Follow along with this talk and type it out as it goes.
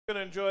Going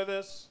to enjoy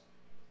this.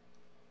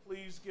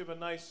 Please give a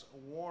nice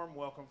warm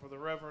welcome for the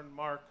Reverend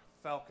Marc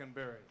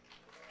Falconberry.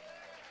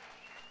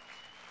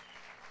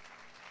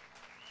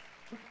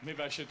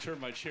 Maybe I should turn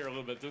my chair a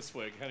little bit this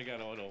way. I kind of got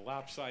a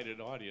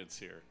lopsided audience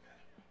here.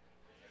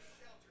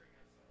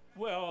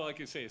 Well, like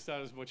I say, it's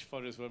not as much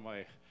fun as when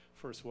my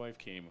first wife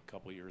came a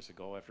couple years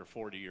ago after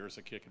 40 years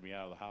of kicking me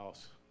out of the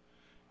house.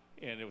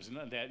 And it was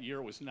that year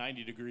it was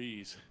 90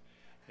 degrees.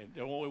 And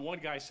only one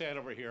guy sat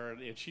over here,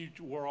 and she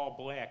wore all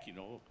black, you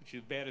know.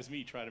 She's as bad as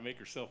me, trying to make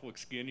herself look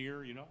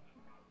skinnier, you know.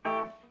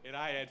 And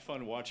I had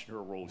fun watching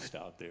her roast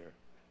out there.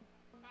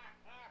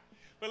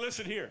 But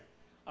listen here.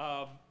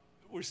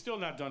 We're still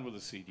not done with the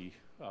CD.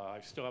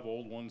 I still have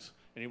old ones.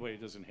 Anybody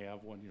who doesn't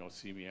have one, you know,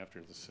 see me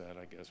after the set,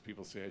 I guess.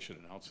 People say I should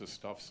announce this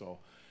stuff, so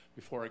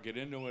before I get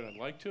into it, I'd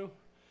like to.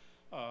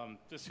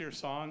 This here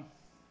song.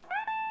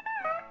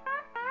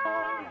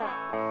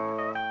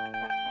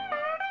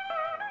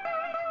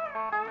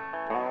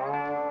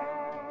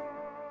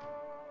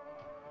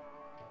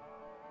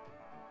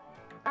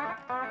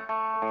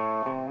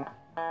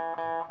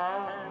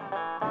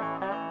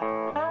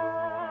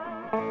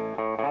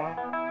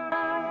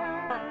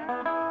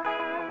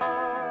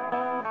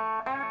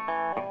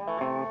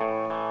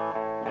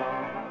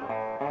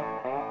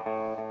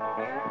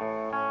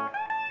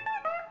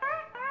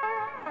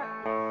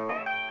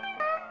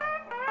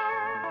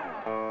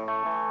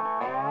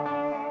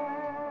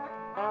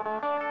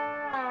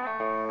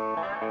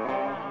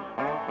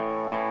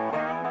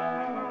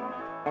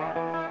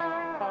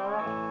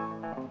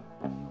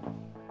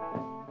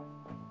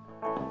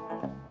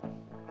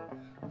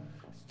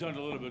 Done a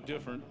little bit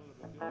different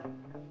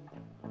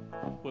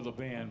with a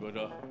band, but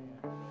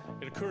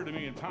it occurred to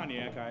me in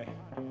Pontiac, I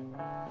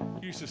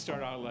used to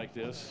start out like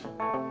this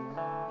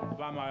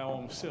by my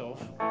own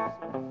self,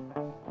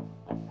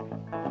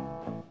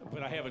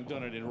 but I haven't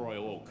done it in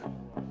Royal Oak.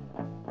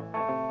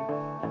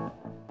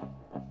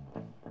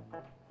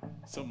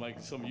 Some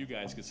of you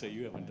guys could say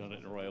you haven't done it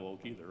in Royal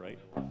Oak either, right?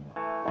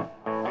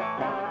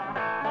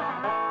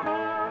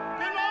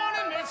 Good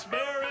morning, Miss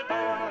Meredith.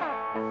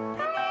 Good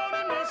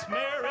morning, Miss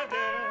Meredith.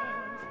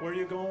 Where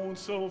you going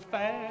so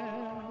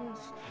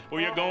fast?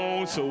 Where you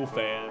going so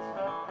fast?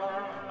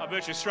 I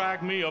bet you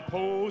strike me a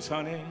pose,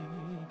 honey,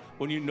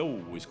 when you know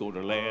it's going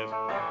to last.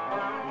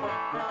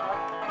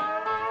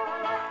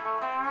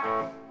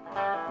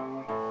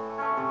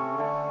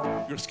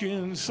 Your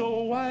skin's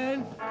so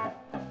white,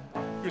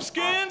 your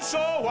skin's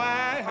so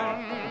white,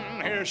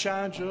 hair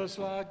shine just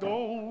like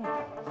gold,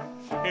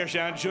 hair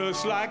shine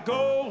just like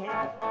gold.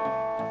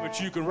 But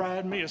you can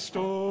write me a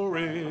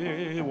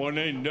story, one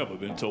ain't never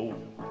been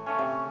told.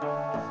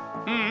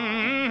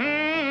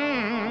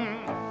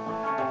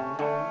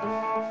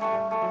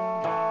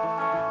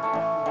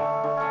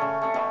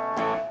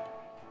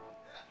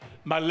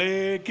 My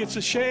leg gets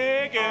a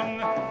shaking,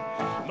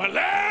 my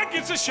leg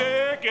gets a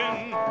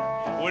shaking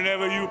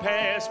whenever you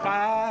pass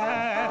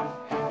by,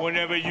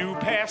 whenever you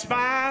pass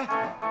by.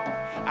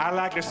 I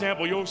like to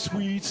sample your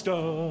sweet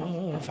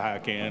stuff, I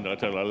can't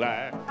tell a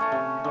lie.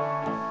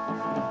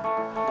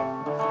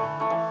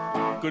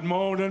 Good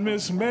morning,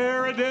 Miss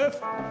Meredith.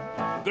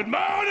 Good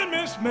morning,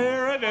 Miss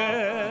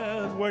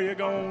Meredith. Where you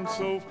going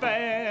so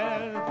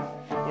fast?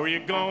 Where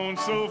you going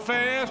so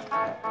fast?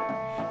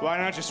 Why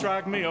don't you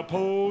strike me a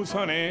pose,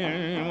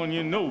 honey, when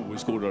you know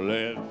it's going to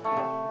last?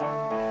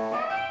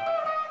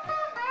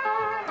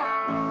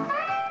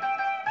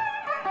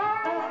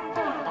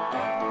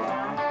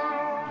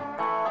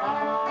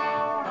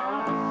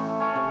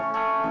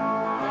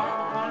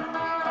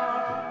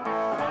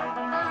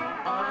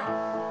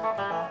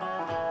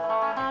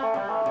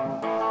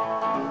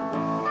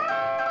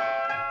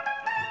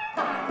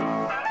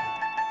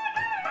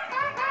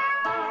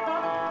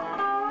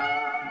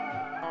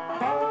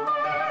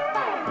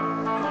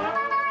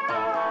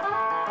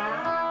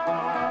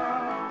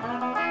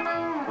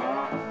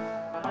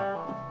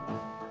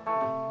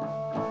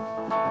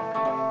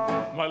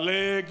 My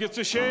leg gets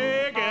a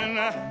shaking,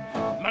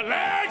 my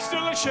leg's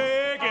still a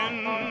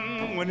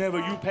shaking whenever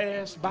you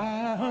pass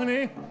by,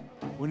 honey,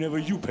 whenever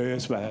you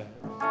pass by.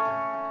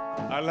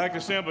 I like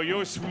to sample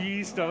your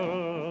sweet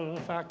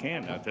stuff, I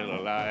cannot tell a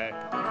lie.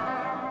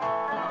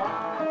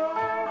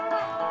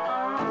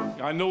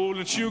 I know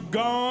that you're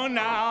gone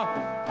now,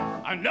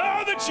 I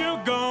know that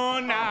you're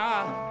gone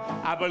now.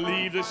 I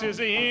believe this is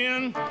the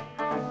end,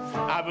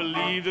 I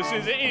believe this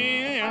is the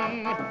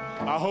end.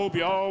 I hope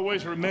you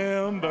always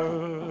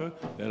remember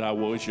that I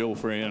was your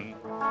friend,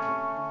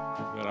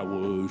 that I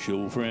was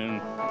your friend,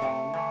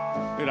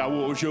 that I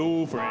was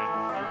your friend.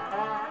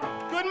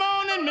 Good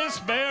morning, Miss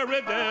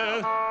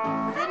Meredith.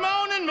 Good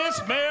morning,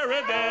 Miss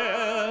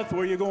Meredith.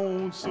 Where you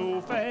going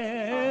so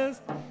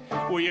fast?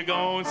 Where you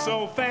going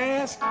so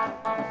fast?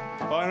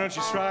 Why don't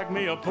you strike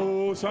me a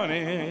pose,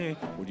 honey,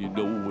 when you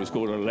know it's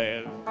gonna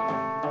last?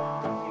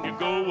 When you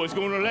go, it's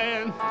gonna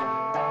last.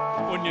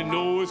 When you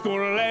know it's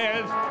gonna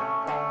last.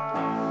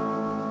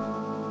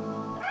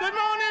 Good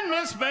morning,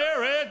 Miss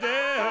Meredith.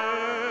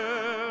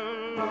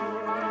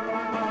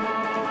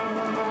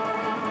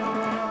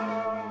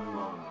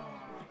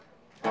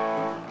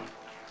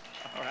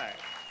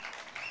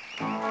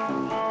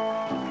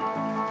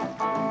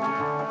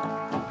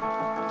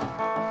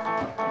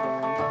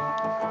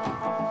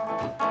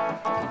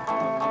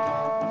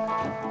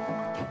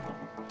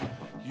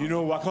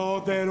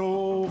 caught that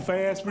old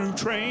fast blue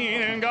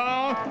train and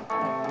gone.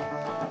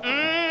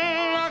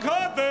 I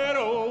caught that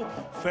old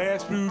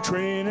fast blue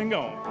train and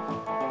gone.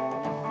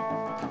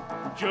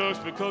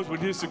 Just because we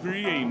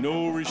disagree ain't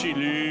no reason she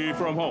leave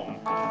from home.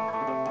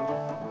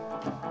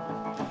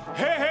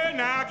 Hey, hey,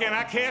 now can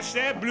I catch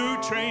that blue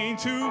train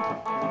too?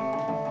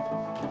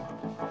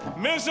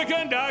 Mr.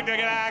 Conductor,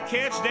 can I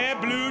catch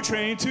that blue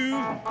train too?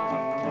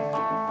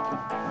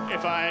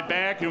 If I ain't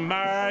back in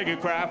my, I can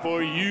cry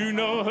for you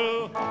know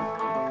who.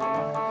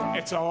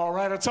 It's all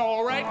right, it's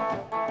all right.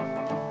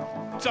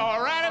 It's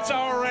all right, it's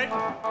all right.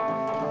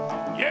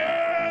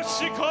 Yes,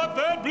 she caught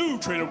that blue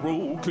train and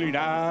rolled clean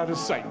out of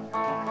sight.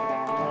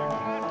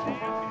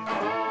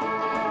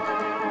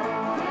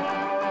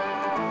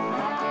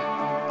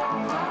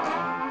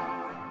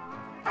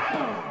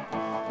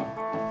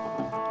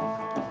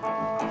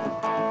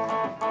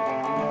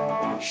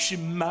 She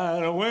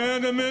might have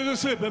went to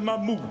Mississippi,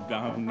 might move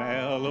down to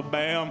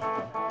Alabama.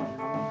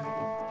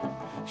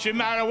 She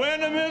might have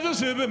went to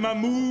Mississippi, might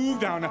move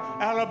down to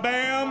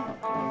Alabama.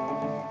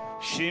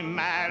 She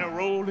might have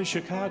rolled in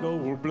Chicago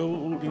or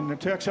blowed in the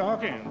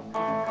Texarkana.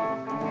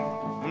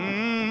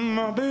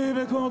 My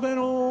baby caught that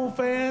old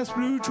fast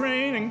blue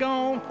train and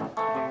gone.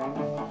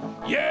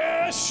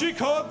 Yes, she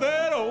caught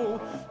that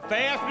old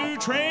fast blue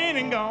train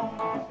and gone.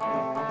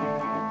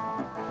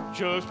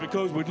 Just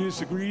because we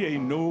disagree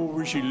ain't no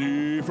where she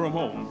live from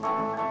home.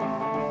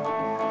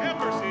 Have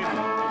mercy.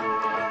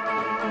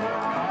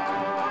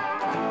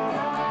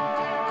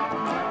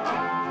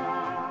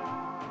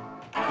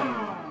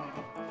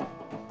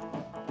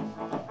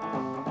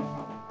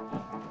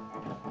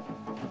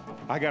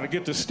 I gotta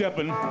get to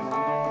stepping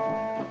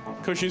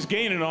because she's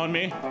gaining on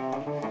me.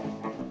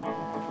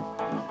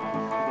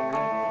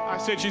 I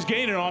said she's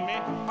gaining on me.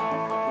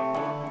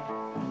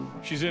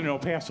 She's in El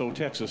Paso,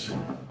 Texas.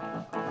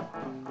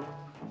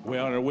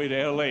 Well, on her way to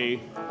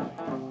L.A.,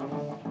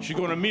 she's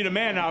going to meet a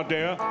man out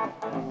there.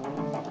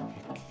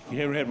 He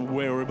haven't had to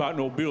worry about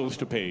no bills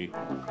to pay.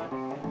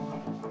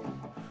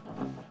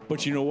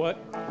 But you know what?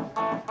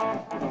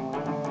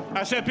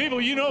 I said,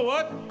 people, you know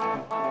what?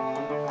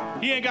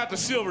 He ain't got the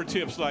silver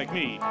tips like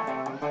me.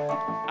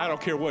 I don't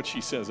care what she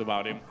says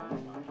about him.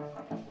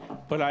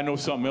 But I know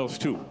something else,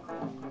 too.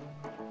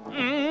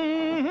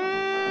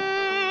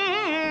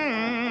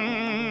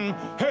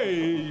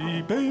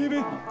 Hey,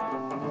 baby.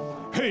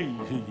 Hey,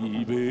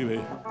 baby,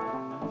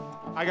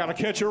 I gotta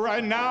catch her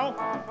right now.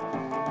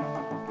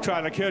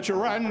 Trying to catch her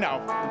right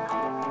now.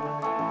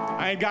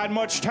 I ain't got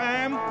much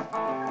time.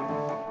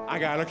 I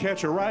gotta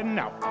catch her right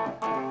now.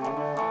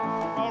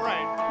 All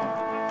right.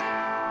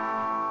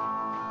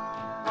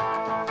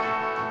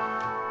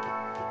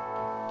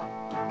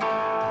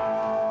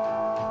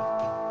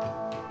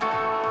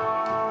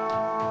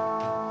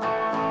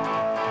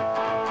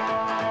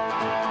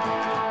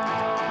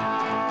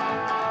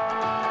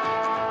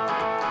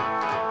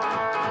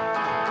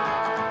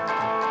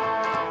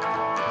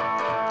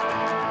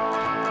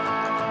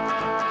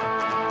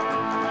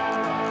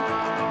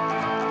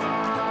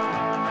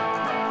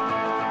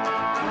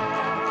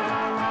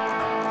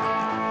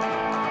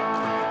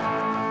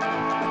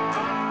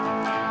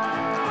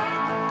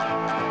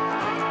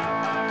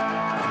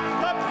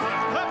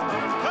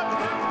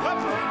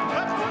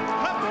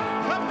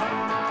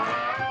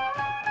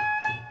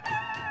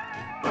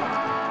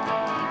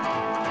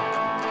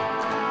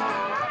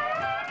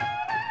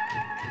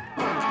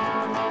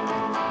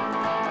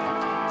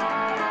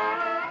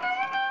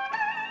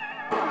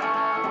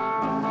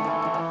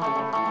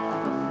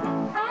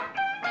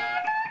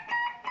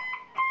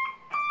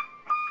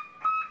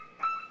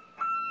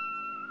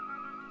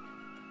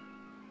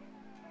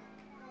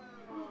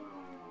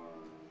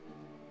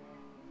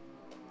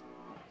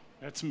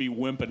 That's me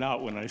wimping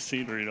out when I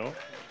see her, you know.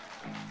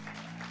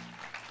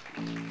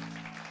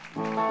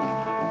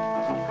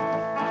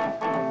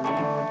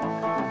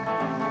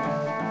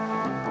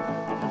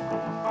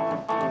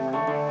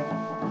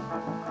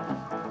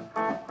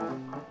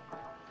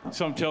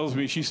 Something tells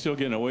me she's still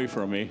getting away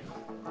from me.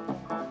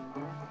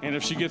 And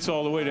if she gets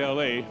all the way to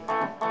L.A.,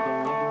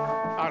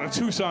 out of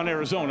Tucson,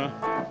 Arizona,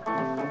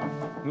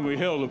 it'll be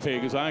hell to pay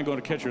because I ain't going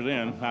to catch her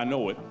then. I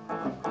know it.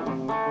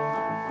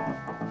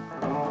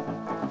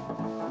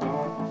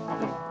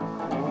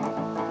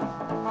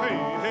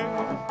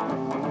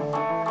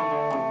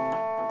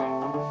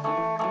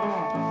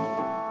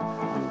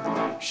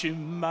 She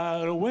might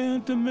have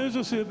went to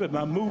Mississippi,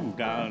 might moved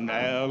down to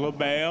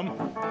Alabama.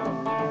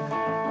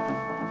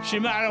 She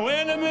might have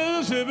went to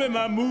Mississippi,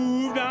 might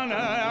moved down to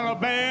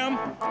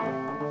Alabama.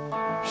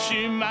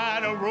 She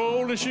might have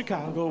rolled in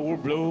Chicago or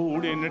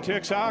blowed in the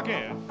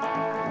Texarkana.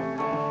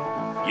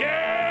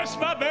 Yes,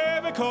 my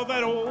baby caught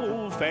that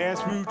old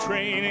fast blue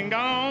train and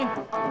gone.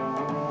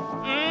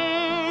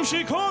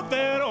 She caught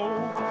that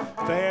old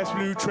fast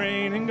blue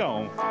train and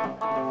gone.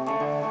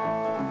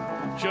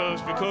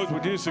 Just because we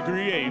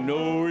disagree ain't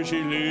no where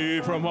she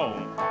live from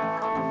home.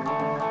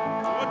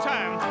 What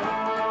time?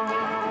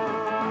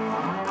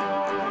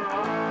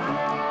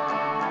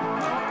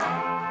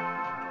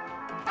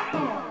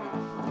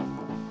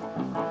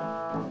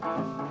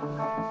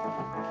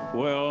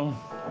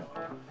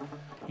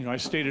 You know, I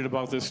stated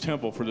about this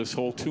tempo for this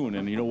whole tune,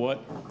 and you know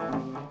what?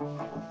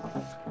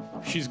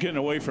 She's getting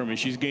away from me.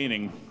 She's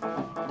gaining.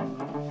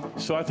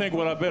 So I think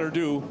what I better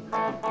do,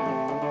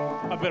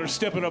 I better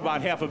step it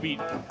about half a beat.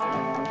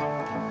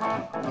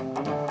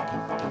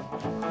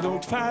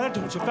 Don't you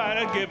fight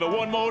it, give it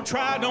one more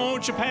try.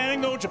 Don't you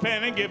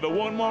panic, give it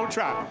one more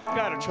try.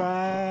 Gotta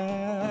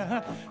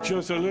try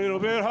just a little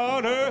bit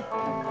harder.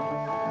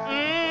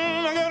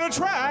 I gotta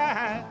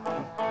try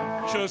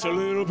just a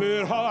little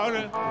bit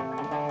harder.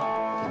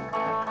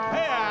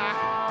 Hey,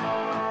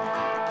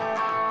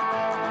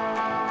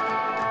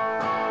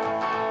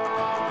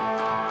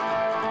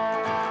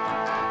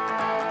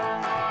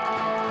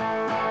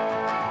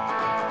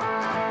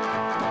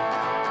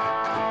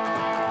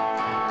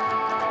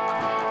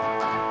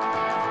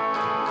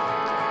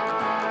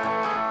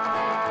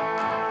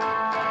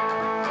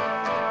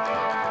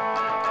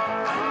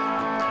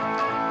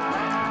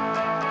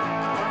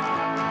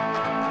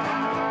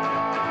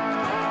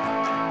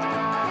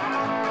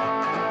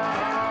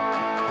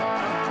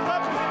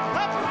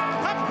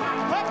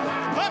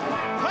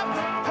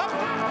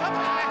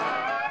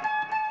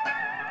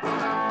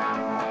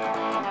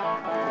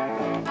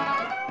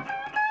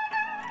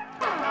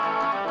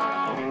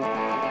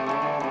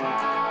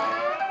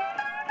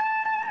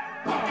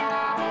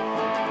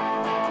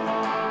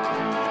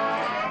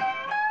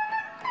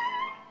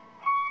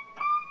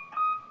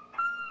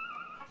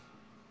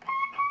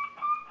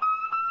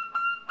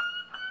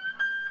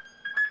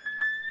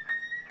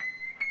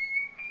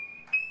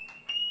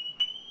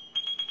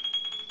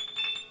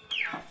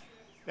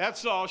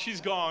 that's all.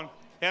 She's gone.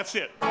 That's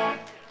it. Well.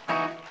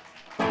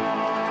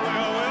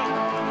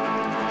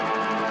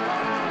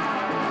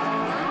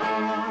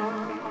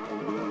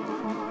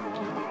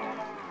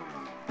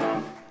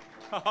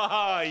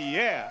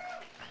 Yeah.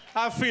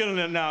 I'm feeling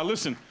it now.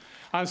 Listen,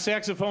 on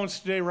saxophones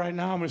today right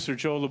now, Mr.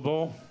 Joe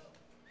LeBeau.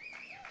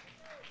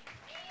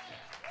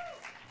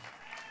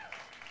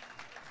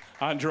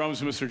 On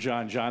drums, Mr.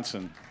 John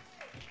Johnson.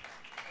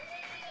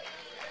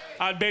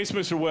 On bass,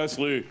 Mr.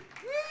 Wesley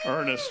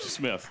Ernest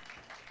Smith.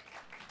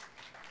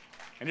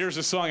 And here's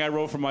a song I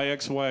wrote for my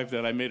ex-wife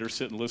that I made her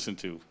sit and listen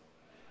to.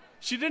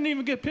 She didn't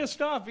even get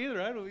pissed off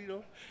either. I don't, you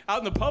know. Out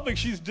in the public,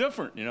 she's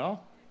different, you know.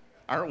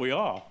 Aren't we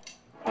all?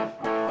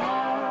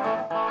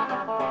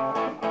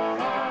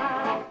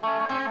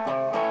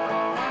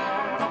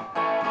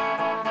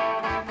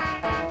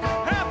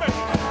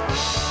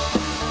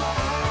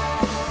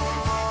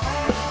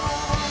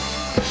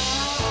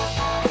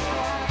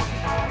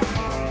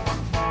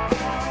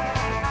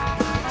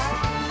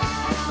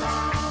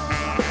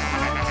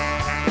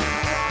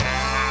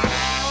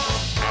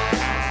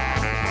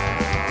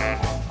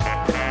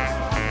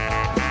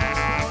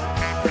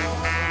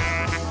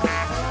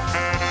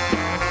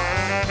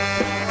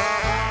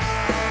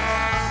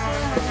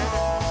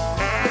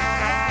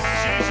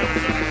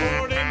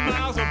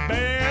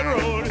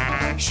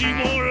 She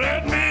won't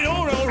let me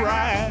on a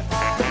ride.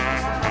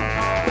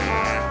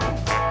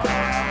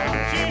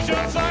 She's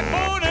just like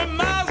 40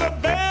 miles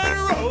of bad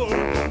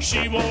road.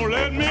 She won't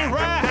let me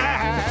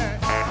ride.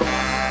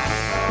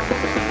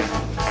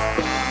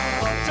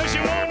 So she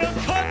wanna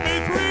cut me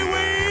 3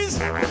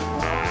 ways,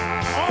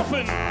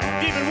 often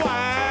even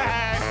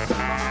wide.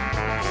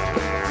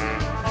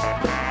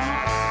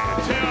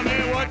 Tell me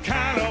what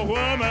kind of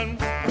woman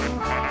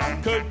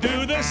could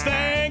do this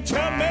thing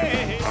to me.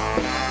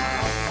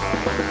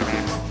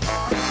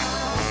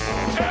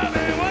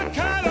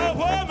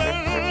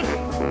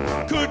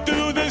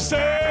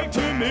 Say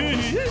to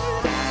me,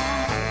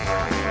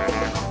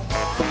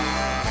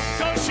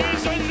 'cause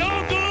she's a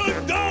no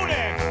good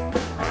donut,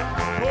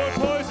 put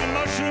poison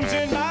mushrooms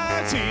in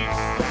my tea.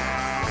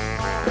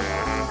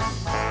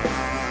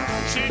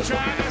 She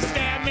tried to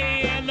stab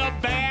me in the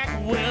back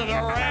with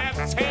a rat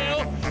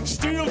tail,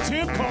 steel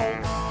tip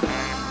comb.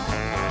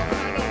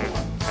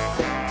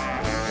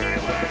 She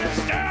went to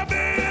stab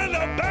me in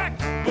the back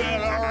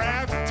with a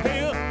rat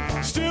tail,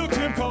 steel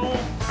tip comb.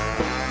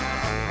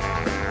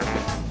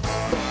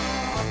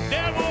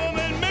 That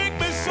woman make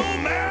me so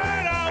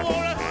mad I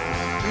wanna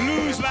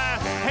lose my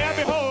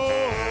happy home.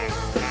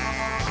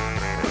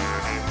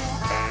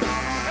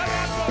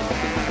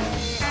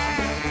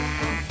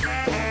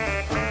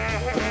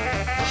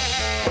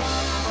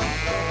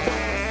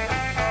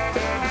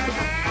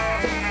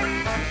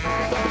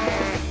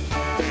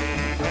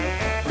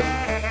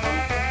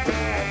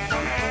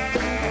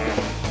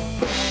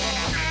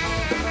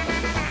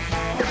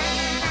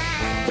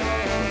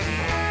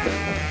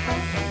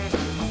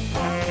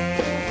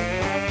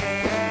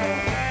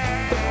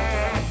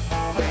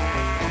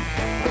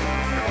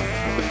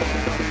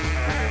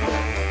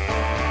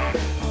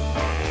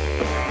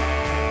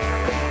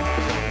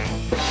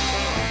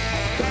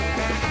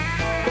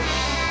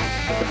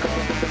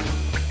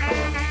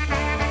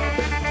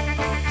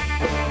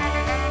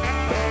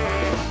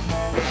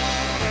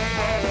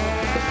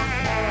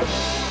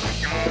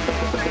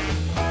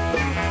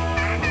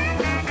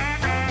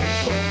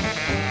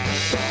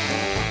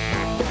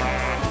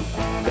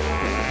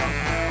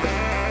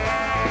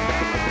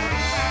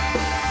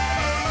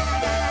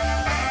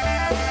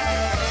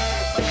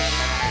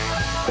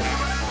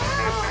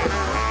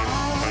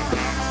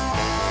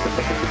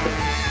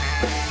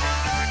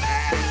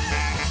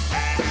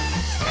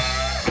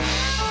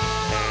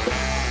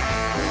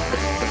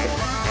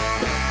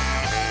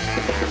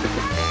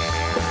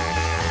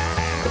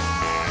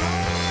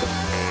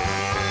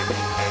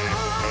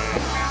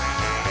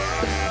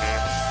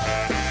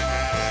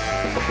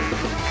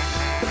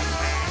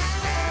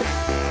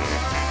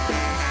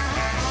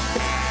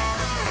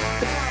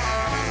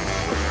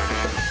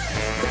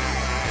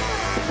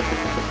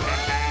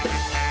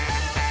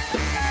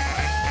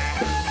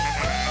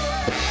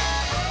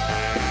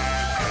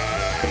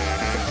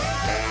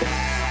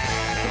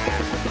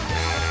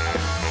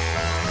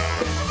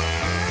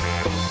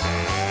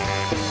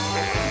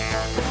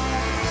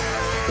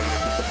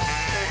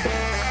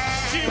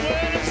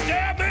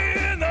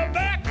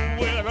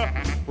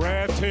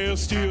 tail,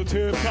 steel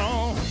tip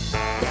gone. She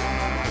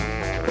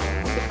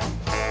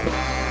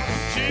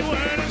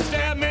went and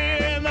stabbed me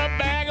in the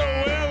back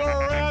with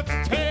a rat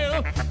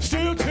tail,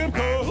 steel tip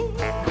gone.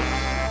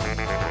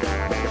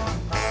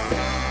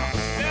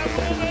 That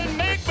woman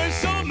make me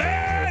so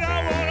mad,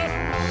 I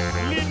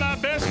wanna leave my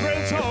best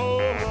friend's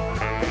home.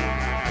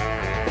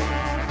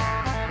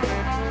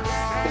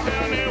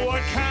 Tell me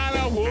what kind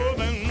of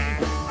woman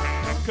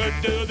could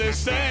do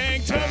this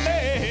thing to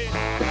me.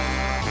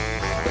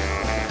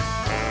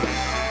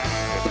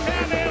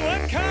 Tell me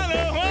what kind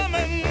of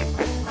woman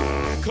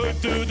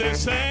could do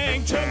this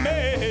thing to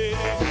me.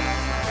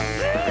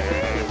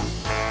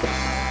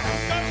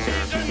 'Cause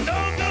she's a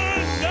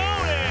no-good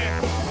story,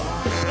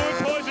 with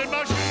poison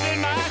mushrooms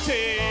in my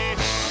tea.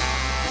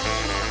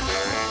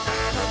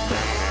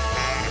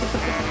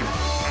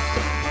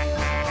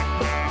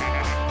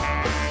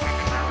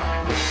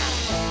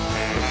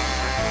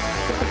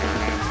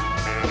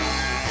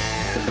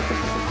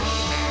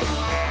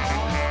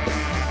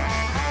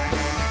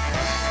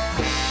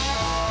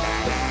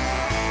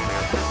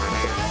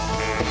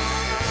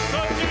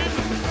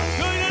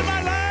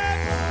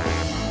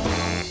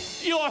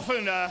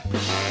 Often,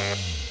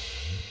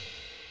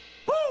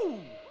 woo!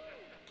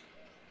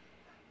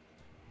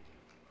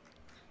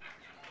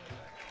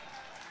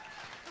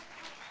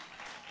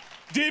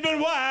 Deep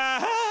and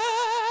wide,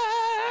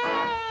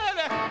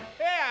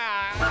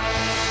 yeah.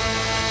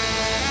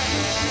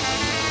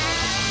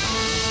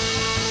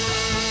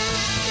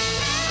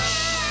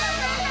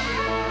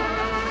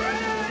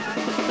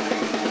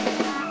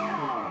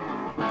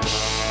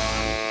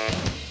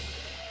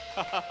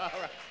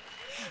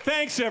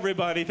 Thanks,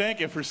 everybody. Thank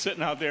you for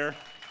sitting out there.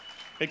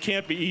 It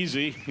can't be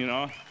easy, you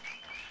know,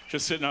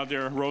 just sitting out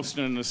there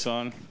roasting in the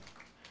sun.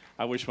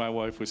 I wish my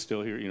wife was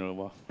still here, you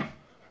know.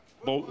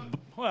 Both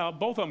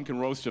of them can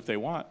roast if they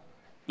want,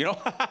 you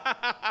know.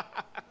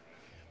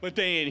 But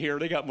they ain't here.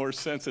 They got more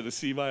sense of the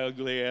C-vial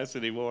glass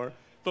anymore.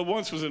 But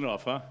once was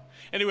enough, huh?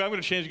 Anyway, I'm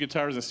going to change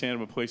guitars and stand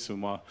up and play some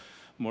more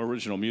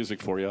original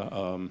music for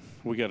you.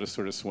 We got a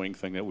sort of swing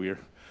thing that we're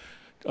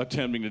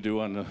attempting to do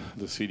on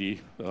the CD.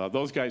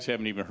 Those guys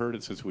haven't even heard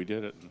it since we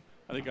did it.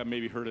 I think I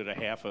maybe heard it a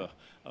half a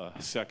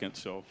second,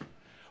 so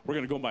we're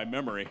going to go by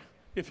memory,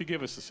 if you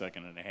give us a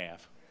second and a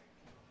half.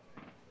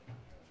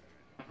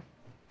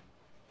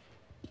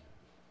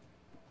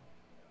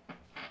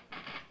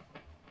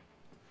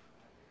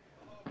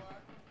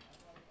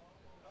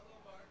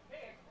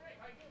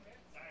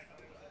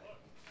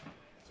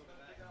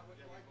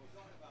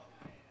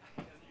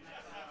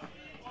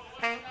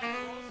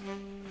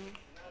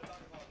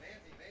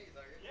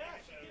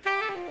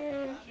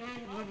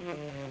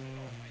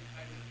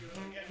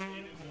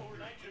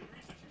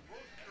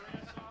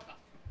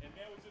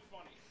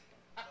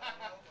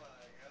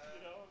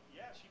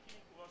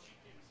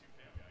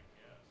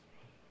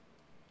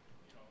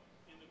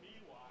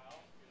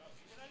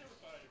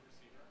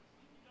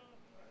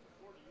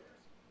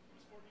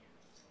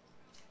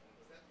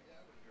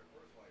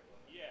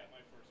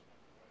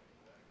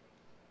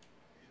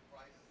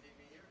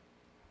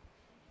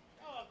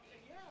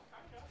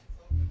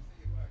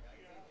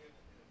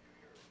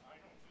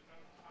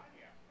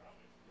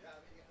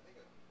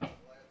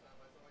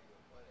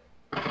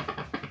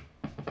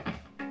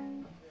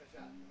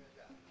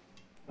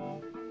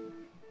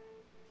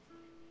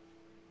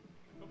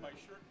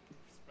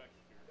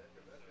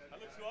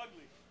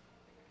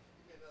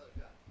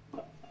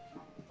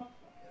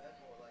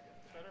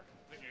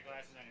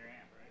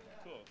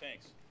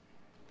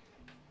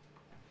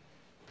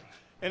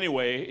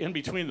 Anyway, in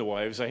between the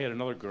wives, I had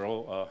another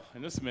girl,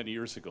 and this is many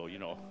years ago, you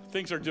know.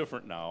 Things are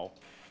different now,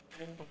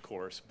 of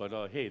course, but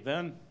hey,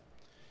 then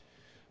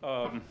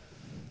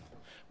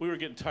we were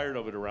getting tired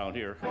of it around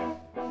here, and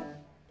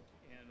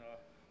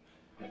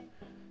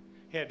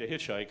had to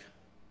hitchhike,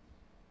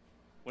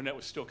 when that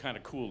was still kind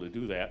of cool to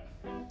do that,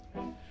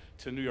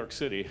 to New York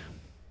City.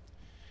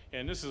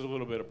 And this is a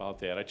little bit about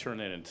that. I turned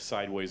that into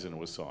sideways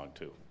into a song,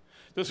 too.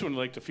 This one would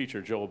like to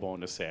feature Joe Bow on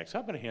the sax. How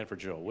about a hand for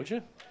Joe, would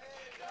you?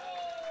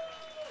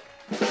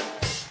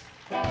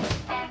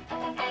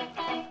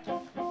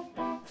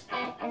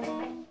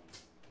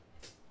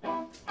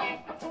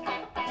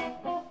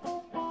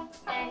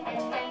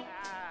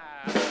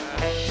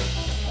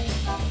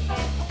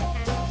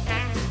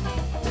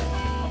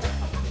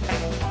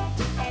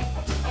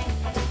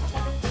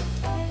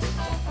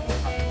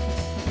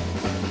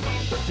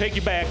 Take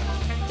you back,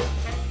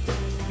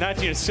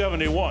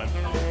 1971.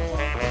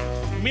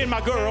 Me and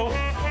my girl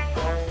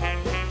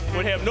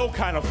would have no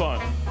kind of fun.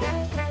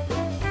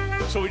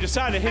 So we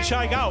decided to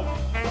hitchhike out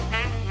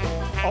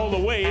all the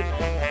way,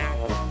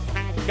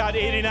 got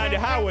 89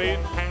 highway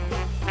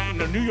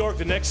into New York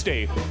the next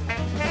day.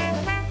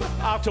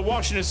 Out to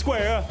Washington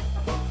Square,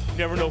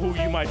 never know who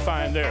you might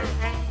find there.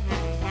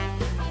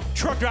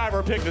 Truck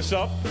driver picked us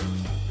up.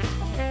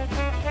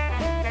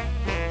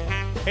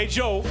 Hey,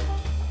 Joe.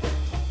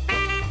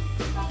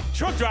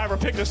 Truck driver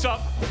picked us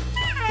up.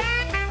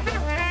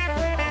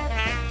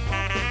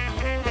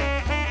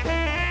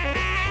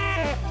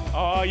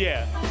 Oh,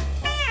 yeah.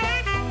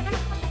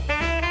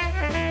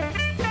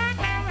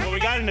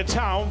 got into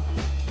town,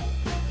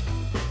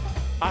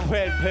 I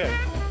had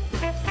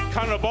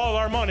counted up all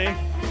our money,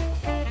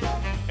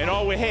 and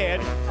all we had,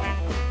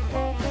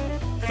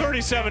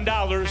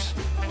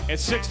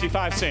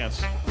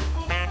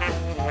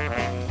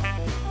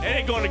 $37.65. It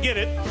ain't going to get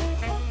it.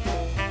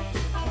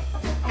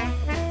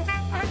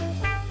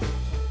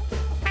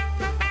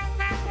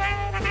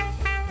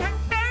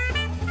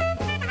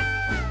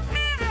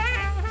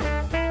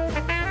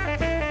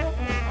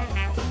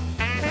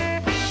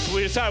 So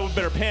we decided we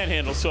better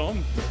panhandle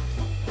some.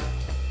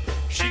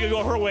 She could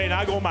go her way and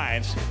I go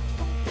mine.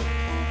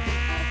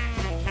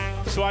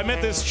 So I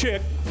met this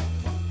chick,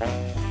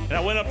 and I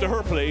went up to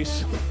her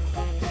place,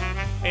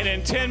 and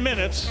in 10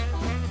 minutes,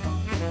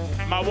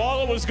 my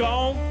wallet was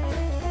gone,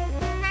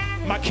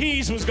 my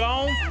keys was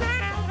gone,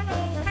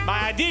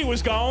 my ID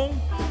was gone.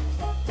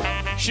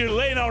 She was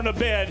laying on the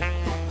bed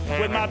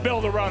with my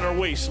belt around her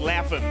waist,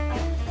 laughing.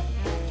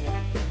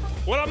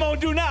 What I'm gonna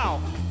do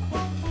now?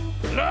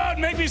 Lord,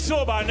 make me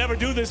sober. I'll never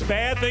do this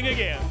bad thing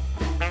again.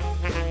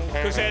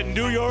 Cause that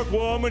New York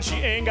woman, she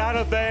ain't got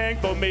a thing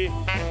for me.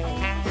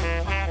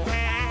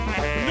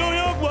 New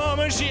York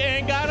woman, she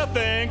ain't got a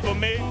thing for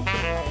me.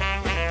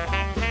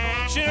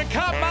 She done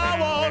caught my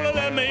wallet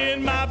and me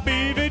in my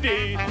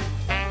BVD.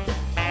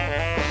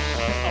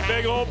 A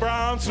big old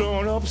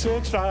brownstone up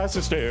 6 flights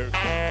of stairs.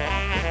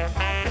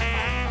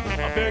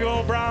 A big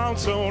old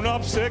brownstone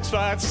up 6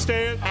 flights of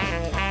stairs.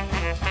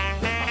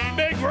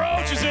 Big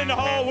roaches in the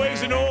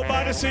hallways and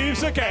nobody seems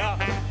to care.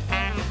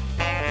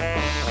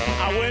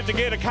 I went to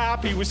get a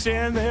cop, he was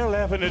standing there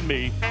laughing at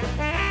me.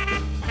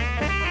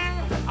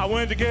 I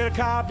went to get a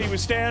cop, he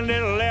was standing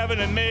there laughing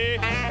at me.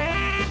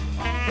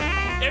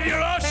 If you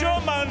lost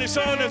your money,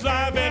 son, there's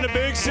life in the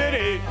big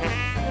city.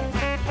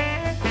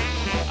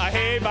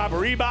 Hey,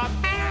 bop-a-ree-bop.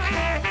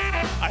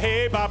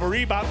 Hey,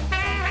 bop-a-ree-bop.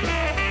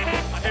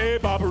 Hey,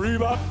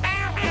 bop-a-ree-bop.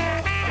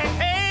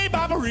 Hey,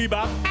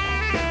 bop-a-ree-bop.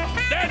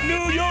 That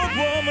New York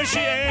woman, she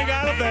ain't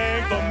got a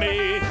thing for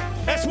me.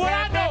 That's what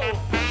I know.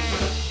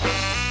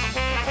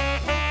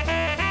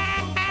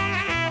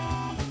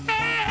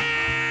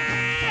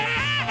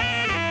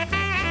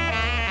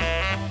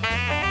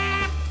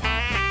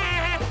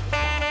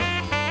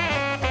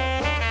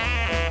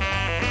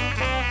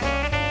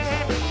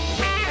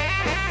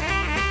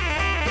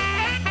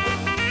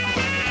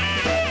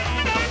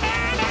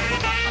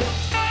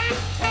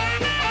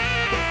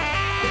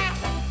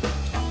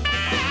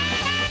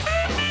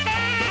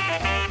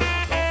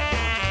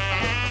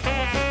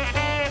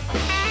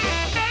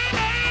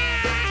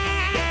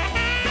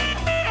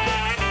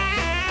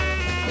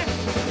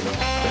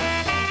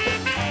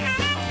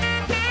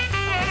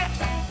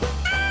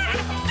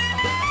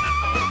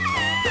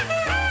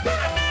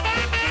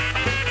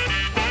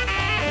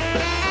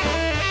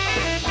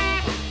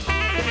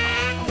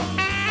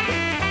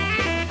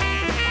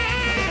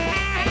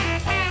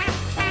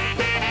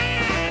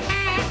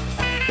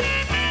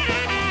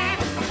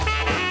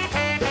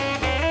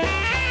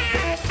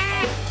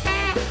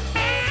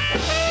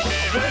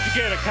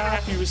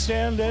 He was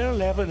standing there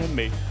laughing at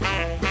me.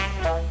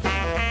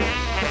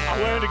 I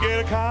went to get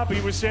a cop, he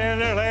was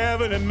standing there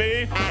laughing at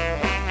me.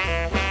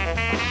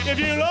 If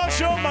you lost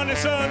your money,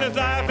 son, there's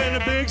life in the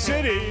big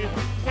city.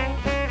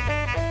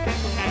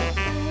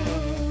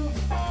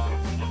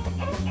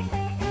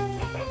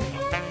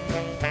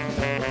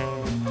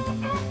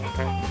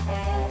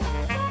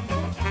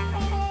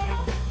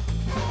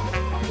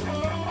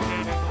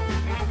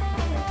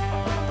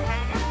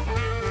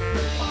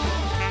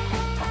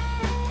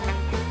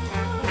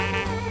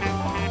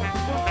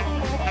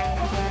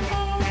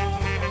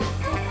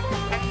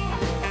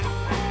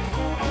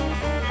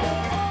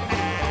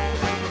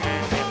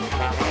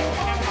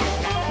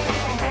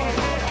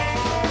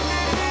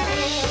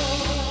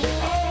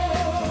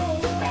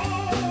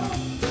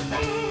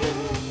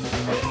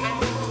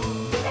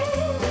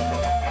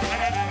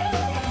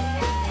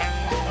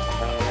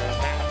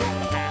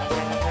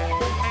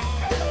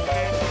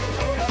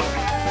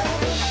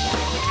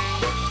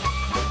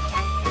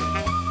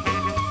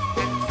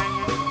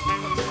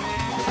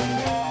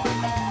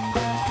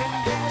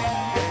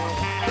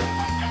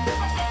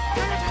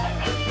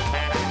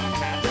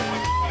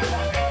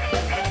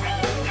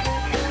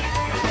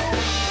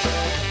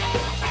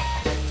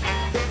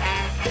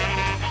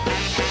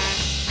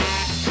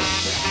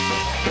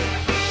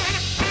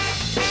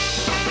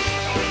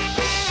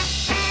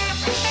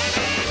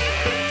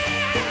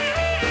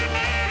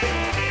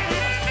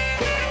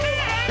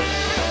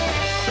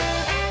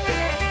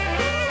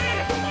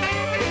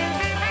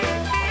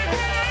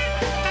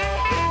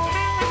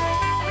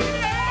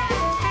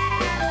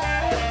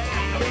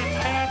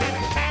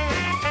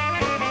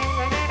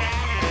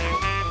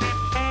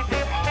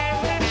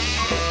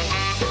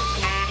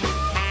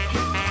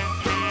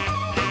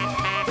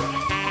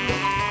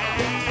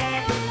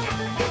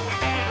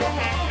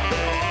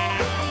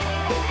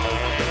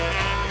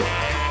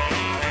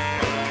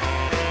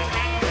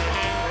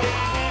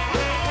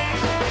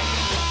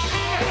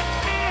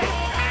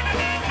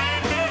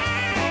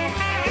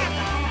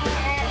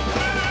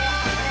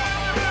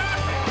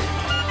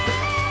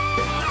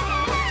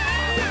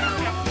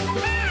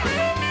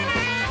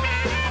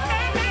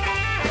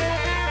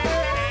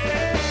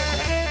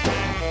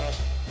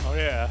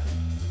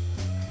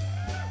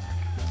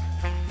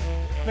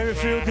 Make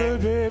me feel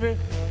good, baby.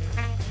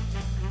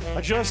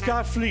 I just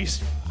got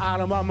fleeced out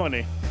of my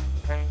money.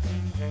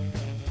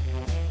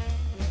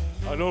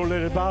 I don't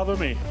let it bother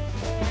me.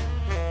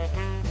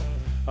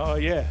 Oh,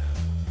 yeah.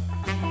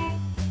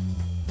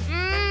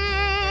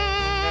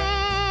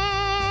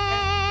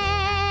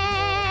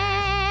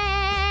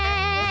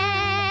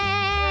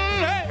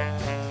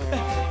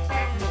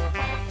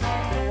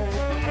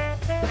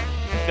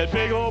 That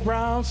big old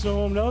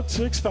brownstone up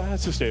 6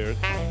 flights of stairs.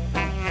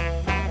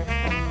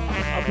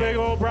 A big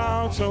old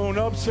brownstone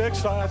up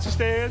 6 flights of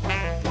stairs. Big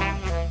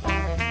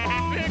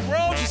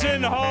roaches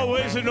in the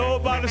hallways and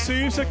nobody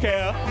seems to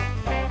care.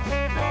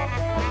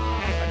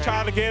 I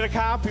tried to get a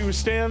cop, he was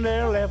standing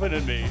there laughing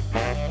at me.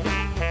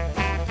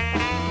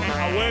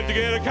 I went to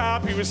get a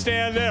cop, he was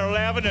standing there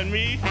laughing at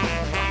me.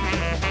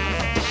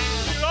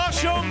 You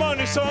lost your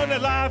money, son,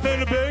 that life in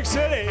the big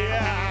city.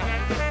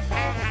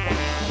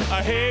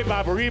 Hey,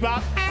 baba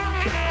rebop.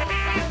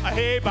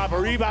 Hey, baba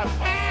rebop.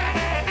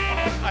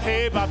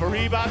 Hey, baba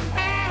rebop.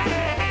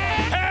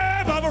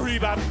 Hey, baba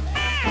rebop.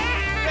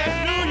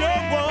 That New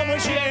York woman,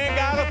 she ain't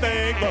got a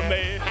thing for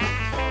me.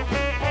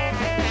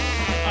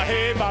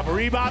 Hey, baba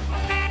rebop.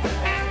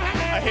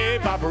 Hey,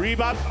 baba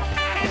rebop.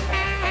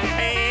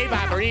 Hey,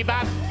 baba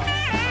rebop.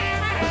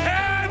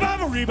 Hey,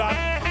 baba rebop.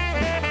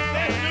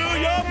 That New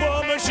York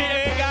woman, she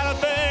ain't got a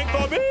thing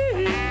for me.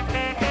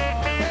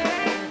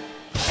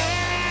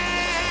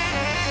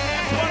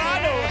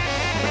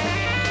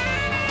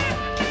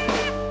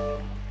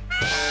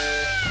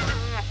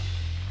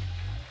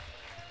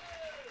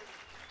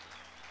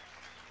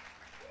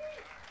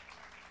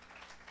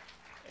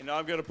 And now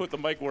I'm going to put the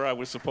mic where I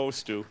was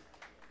supposed to.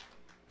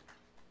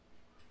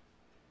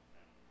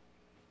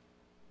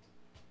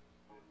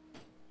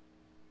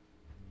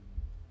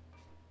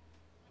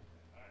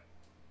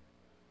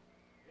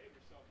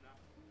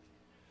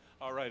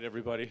 All right,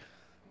 everybody.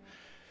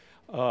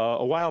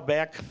 A while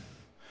back,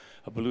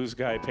 a blues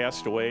guy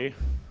passed away.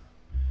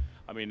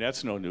 I mean,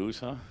 that's no news,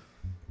 huh?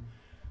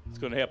 It's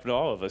going to happen to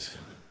all of us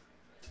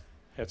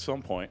at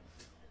some point.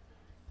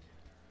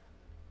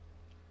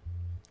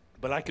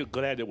 But I could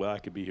glad that I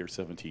could be here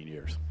 17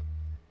 years.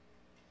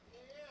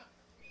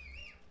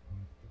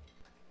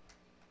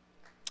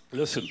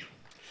 Listen,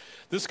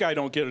 this guy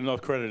don't get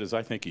enough credit as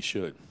I think he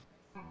should.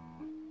 So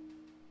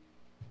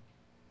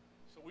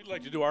we'd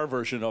like to do our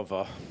version of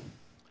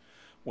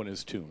one of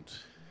his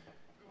tunes.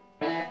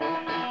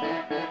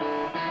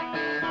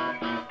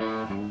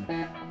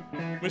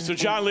 Mr.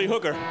 John Lee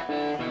Hooker.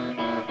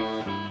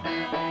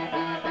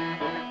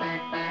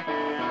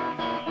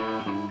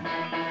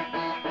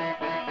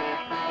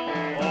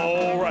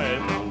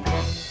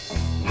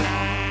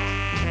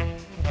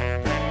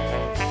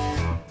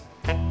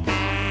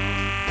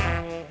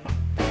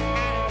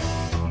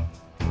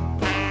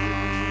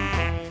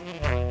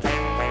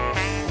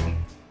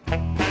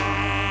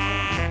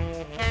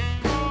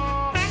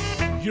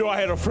 You know, I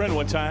had a friend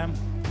one time.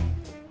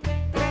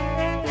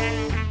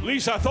 At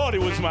least I thought he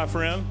was my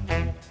friend.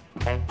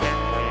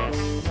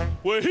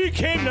 Well, he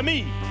came to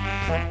me.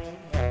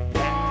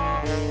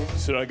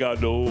 Said, I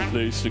got no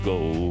place to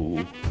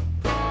go.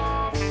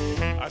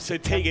 I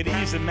said, take it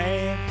easy,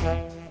 man.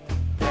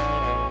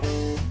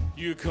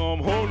 You come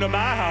home to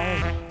my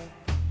house.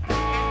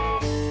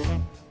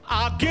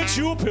 I'll get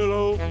you a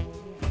pillow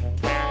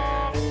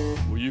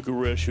where you can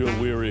rest your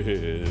weary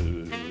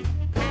head.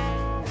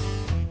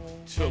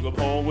 Took him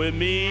home with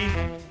me,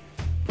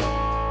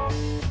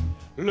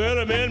 let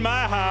him in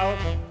my house,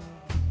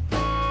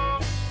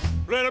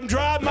 let him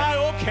drive my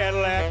old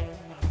Cadillac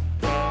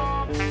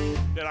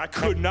that I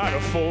could not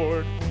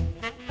afford.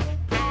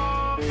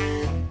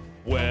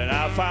 When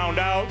I found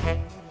out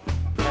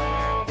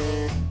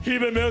he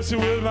been messing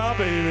with my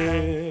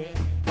baby,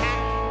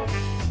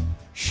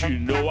 you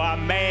know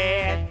I'm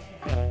mad,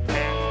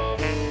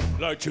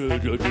 like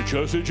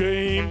Jesse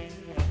James.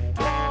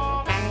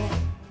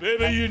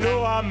 Baby, you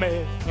know I'm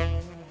mad,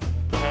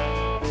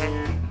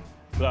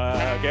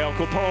 like Al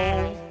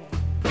Capone.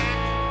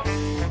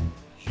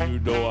 You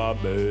know I'm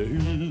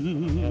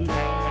mad,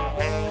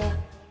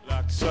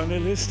 like Sonny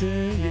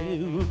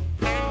Liston.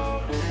 You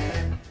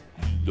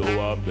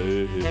know I'm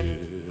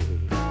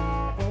mad,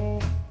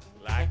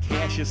 like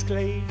Cassius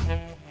Clay.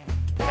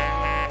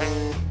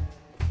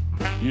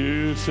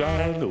 Yes,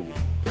 I know.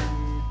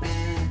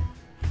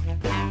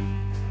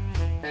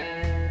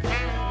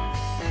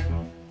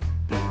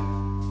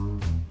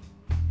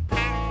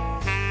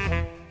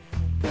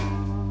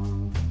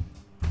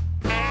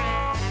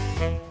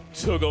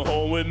 Took her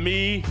home with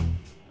me,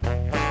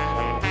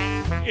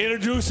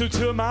 introduced her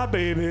to my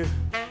baby.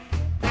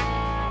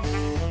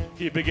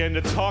 He began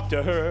to talk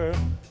to her,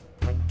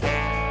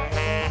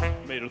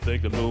 made her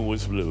think the moon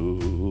was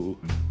blue.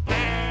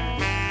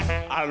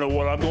 I don't know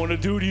what I'm gonna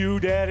do to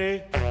you,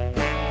 Daddy,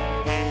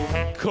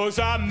 'cause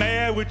I'm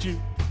mad with you.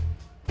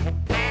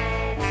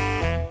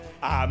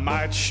 I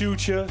might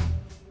shoot you,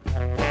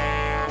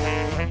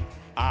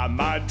 I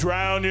might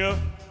drown you,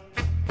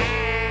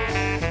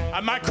 I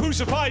might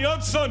crucify you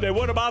on Sunday.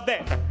 What about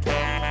that?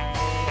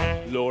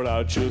 Lord,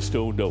 I just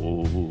don't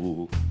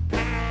know.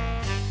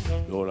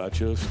 Lord, I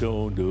just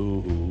don't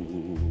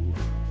know.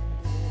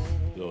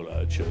 Lord,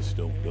 I just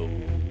don't know.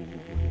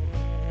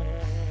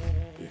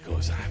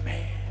 Because I'm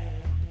mad.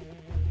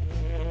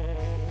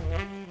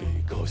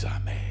 Because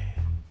I'm mad.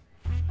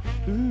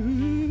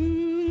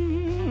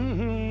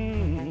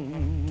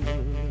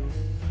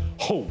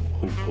 Ho,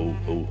 ho, ho,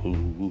 ho,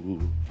 ho.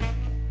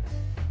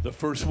 The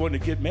first one to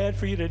get mad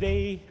for you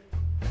today,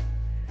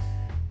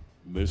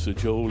 Mr.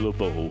 Joe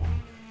LeBeau.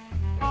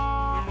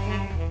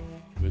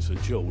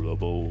 Mr. Joe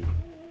LeBeau.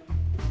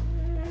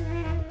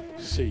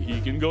 Say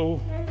he can go.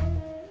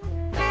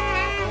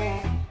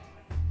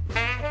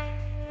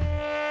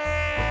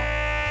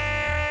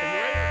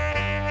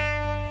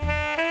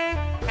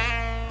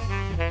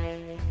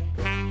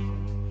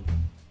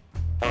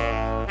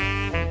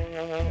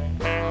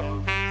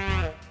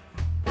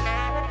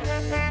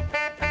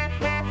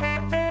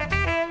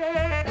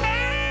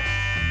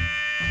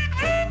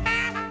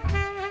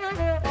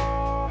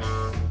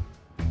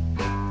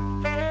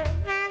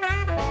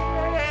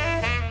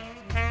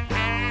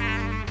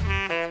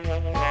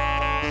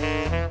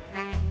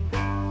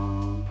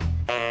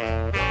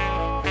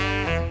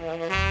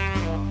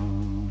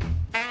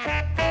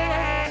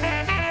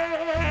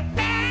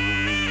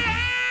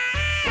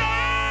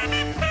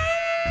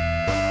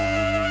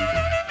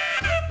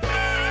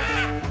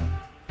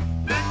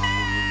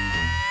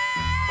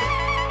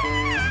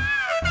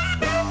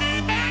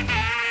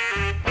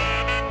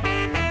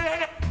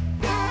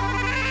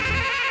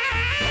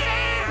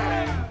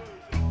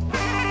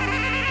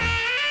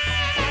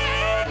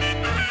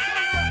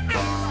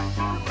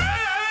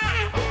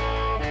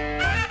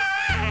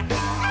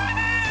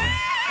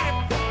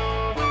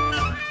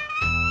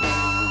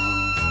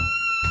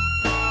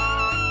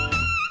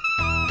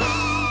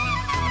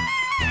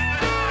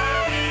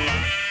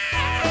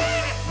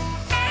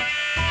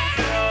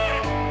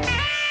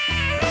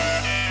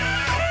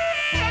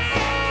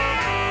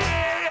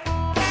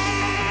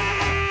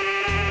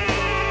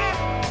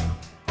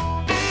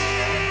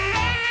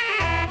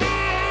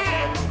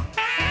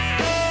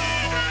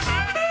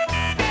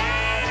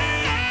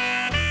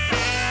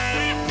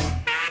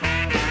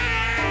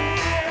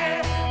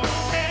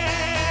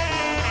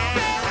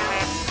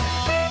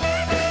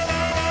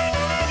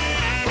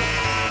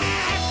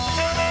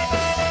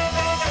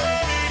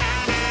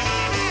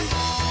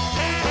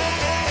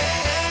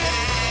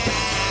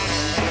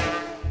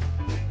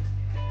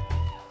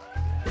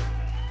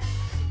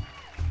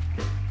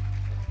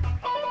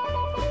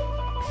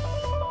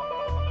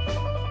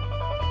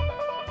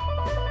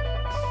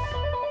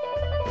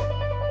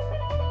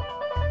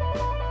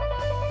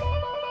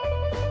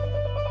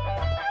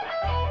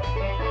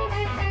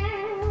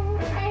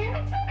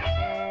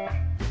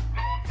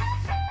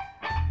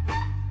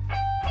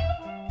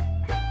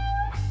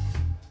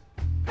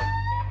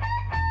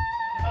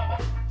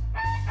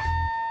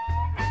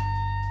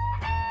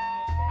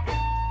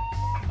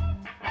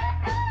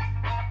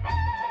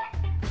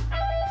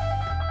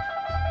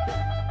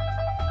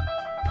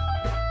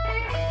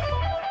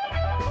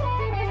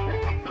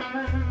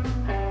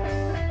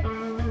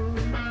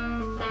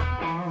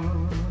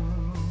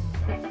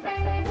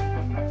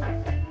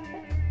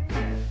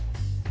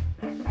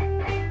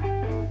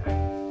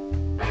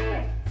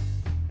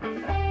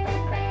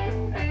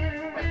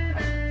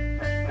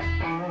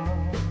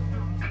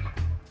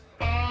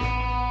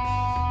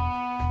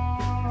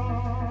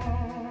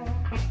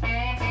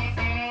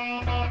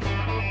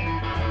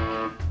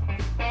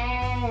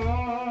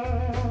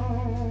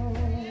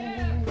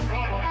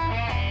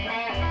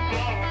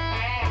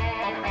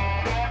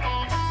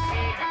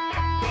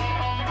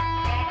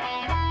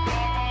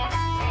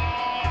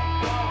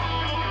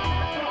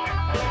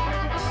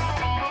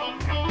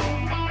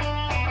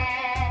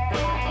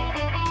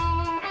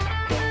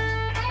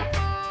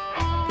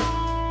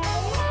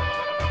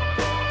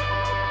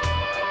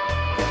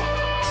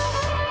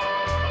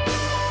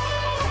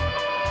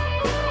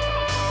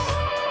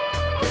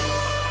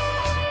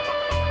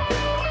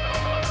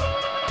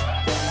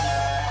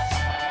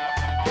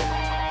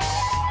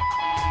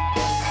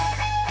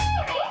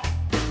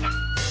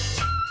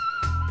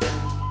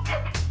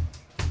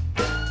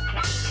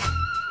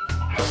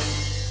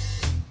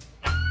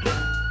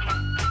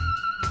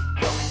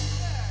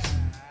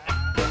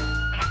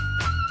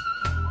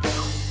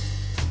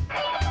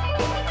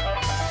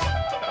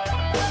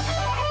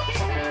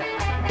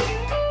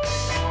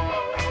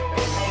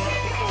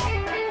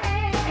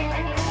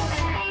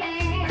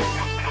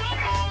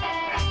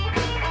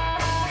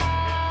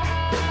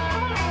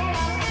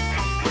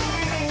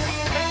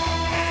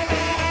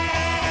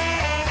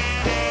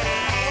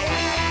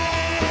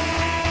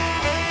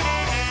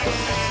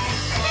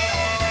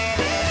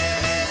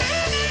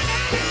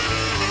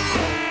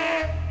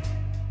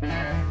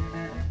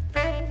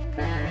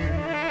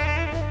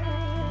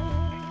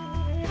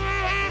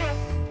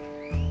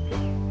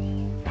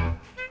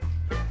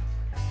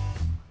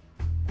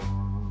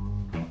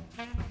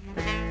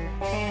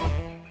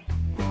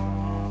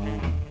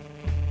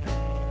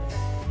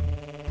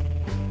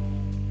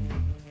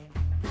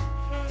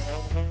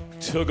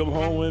 took him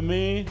home with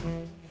me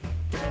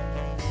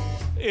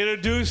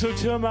Introduced her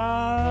to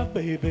my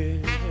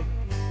baby.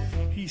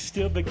 He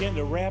still began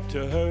to rap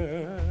to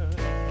her.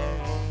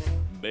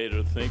 Made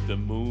her think the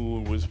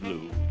moon was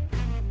blue.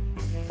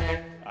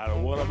 I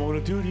don't know what I'm gonna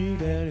do to you,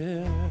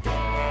 daddy,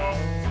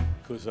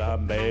 'cause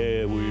I'm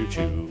mad with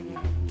you.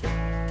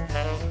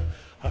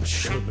 I'm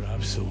trembling,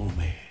 I'm so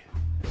mad.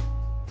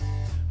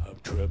 I'm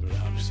trembling,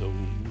 I'm so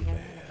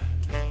mad.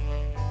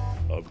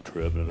 I'm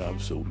trembling, I'm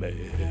so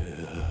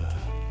mad.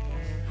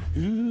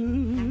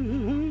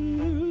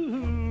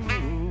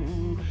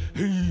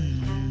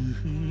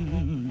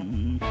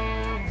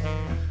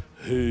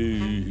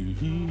 Hey,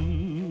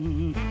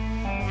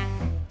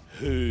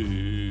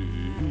 hey,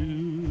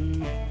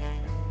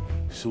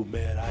 so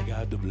mad I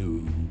got the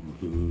blues.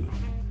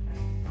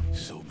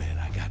 So mad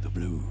I got the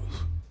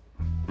blues.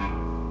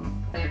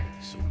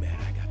 So mad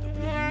I got the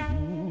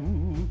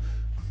blues.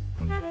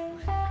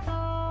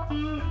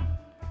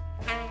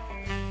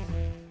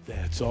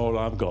 That's all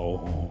I'm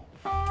gone.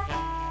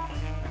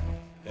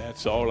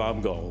 That's all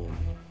I'm gone.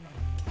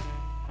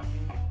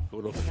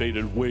 Gonna fade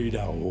it way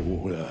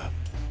down. Well.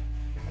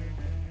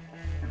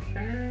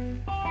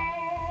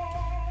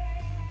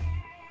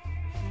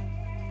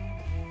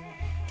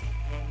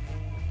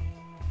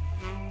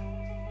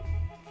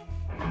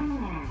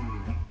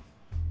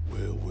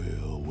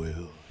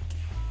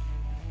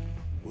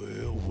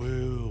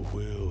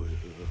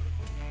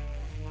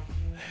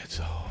 That's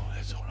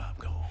all I'm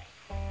gone.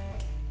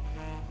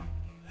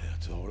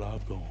 That's all I'm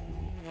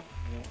gone.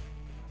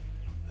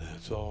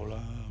 That's all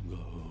I'm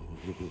gone.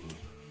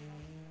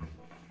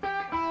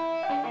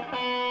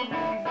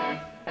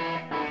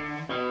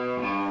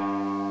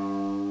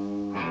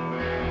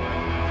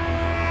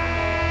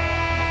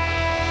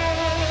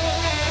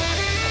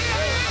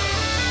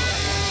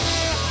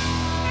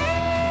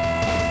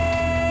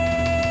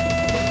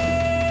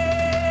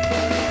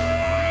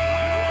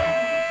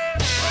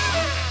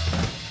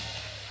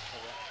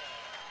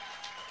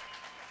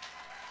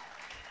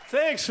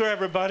 Thanks for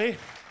everybody.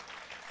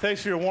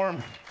 Thanks for your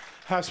warm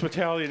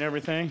hospitality and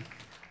everything.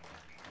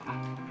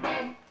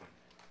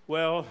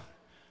 Well,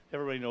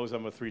 everybody knows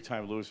I'm a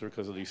 3-time loser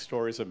because of these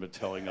stories I've been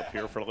telling up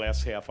here for the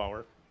last half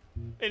hour.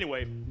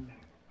 Anyway.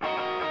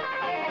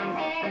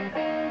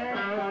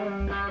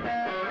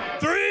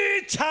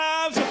 3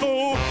 times a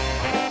fool.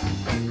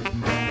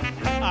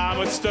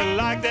 I'm still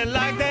like that.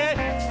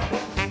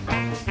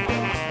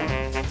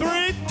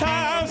 3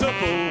 times a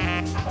fool.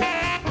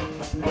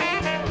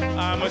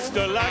 I'm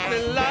still like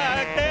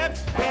that.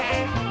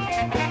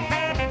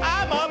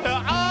 I'm up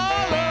there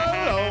all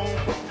alone,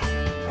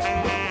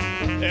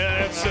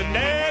 and it's a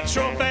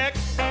natural fact.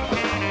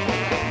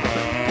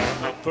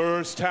 The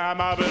first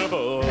time I've been a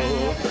fool,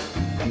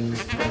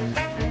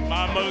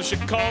 my mother, she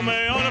called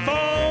me on the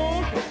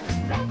phone.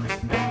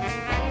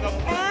 The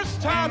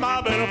first time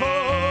I've been a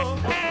fool,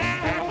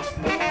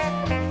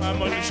 my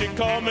mother, she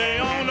called me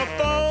on the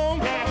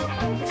phone.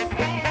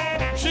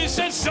 She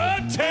said,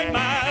 son, take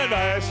my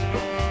advice.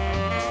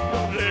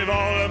 Leave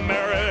all the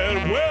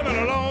married women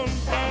alone.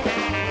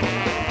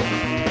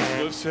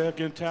 The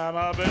second time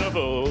I've been a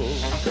fool,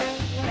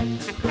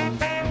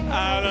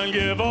 I done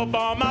give up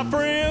on my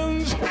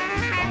friends.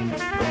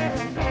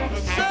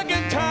 The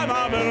second time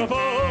I've been a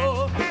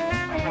fool,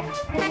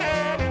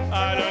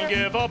 I done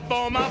give up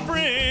on my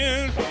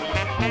friends.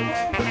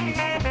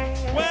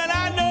 When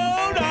I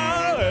know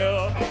darn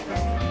well,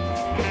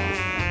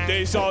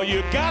 they's all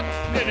you got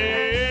in the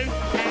end.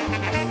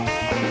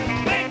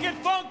 Make it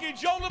funky,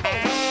 Joe LeBeau.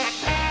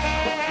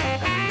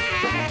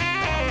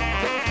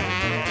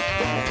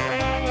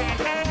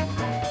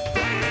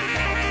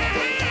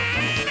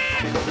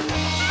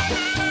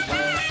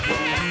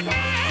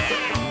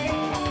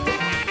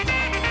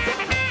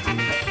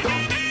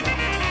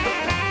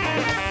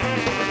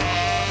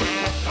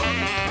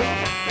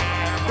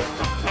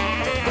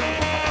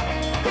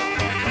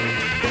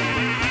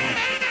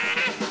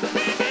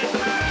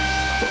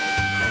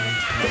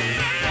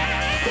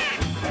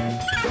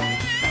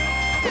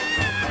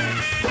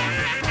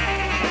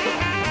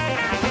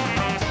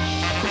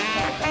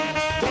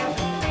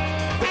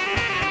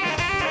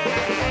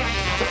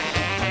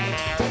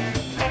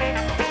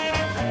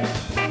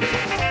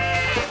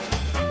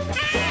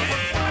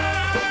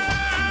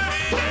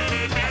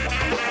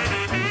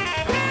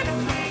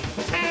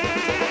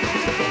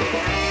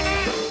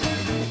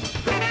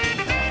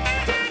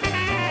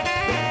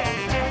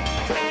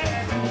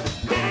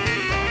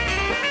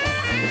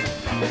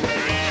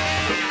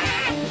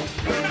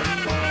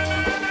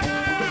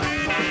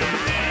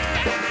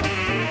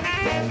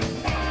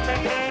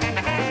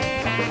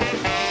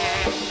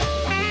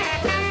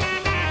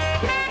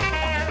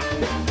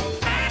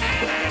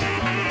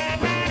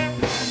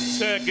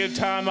 Second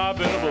time I've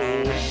been a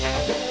fool,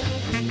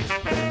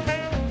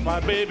 my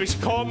baby's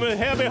called me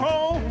heavy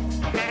home.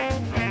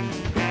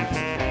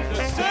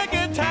 The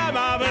second time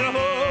I've been a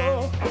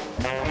fool,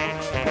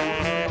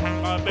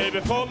 my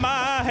baby called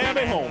my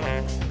heavy home.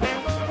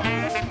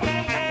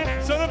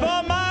 So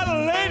for my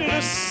lady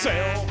to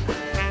sell,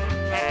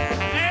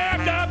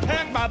 after I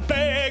pack my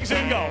bags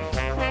and go.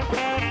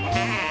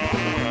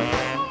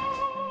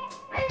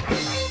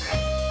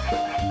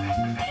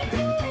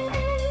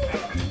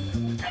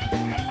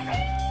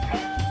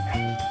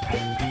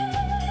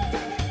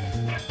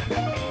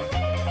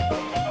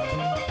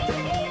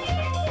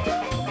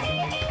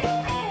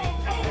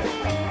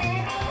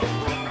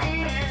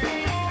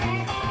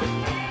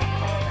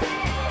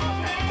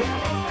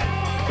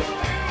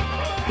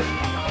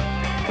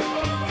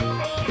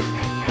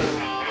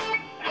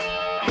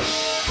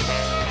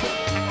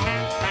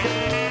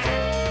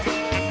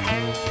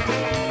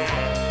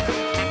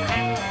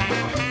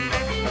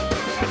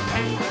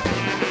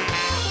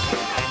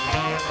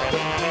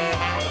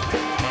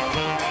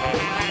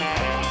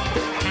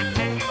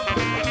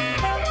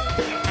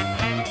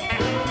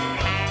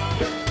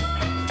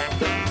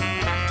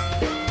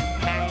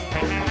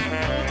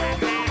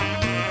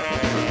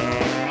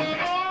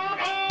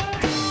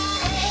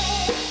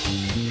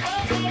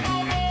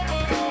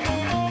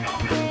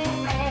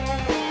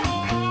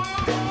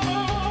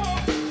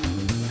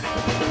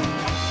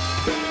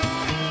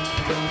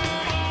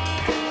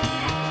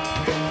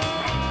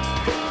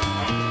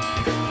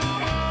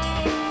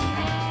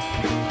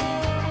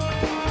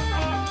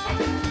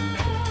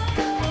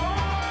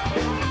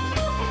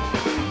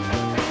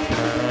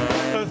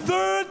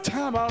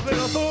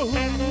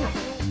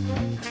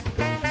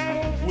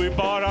 We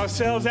bought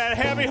ourselves that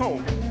happy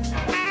home.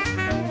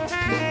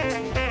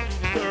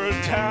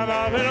 Third time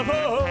I've been a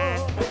fool.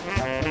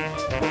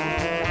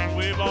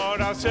 We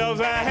bought ourselves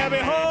a happy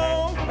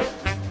home.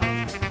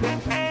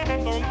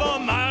 For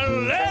my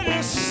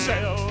lady's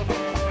self.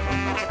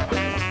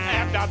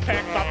 After I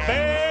packed my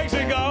bags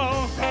and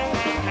gone.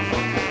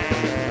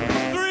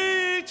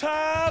 3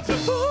 times a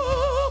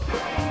fool.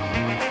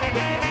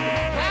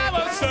 I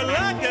was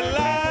selected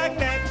like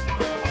that.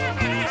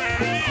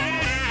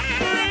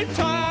 3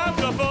 times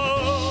a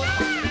fool.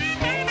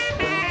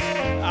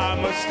 I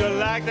must have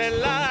liked it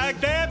like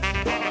that.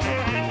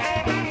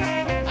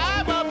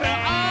 I'm up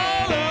there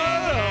all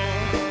alone.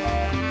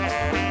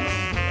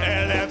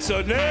 And that's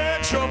a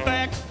natural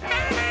fact.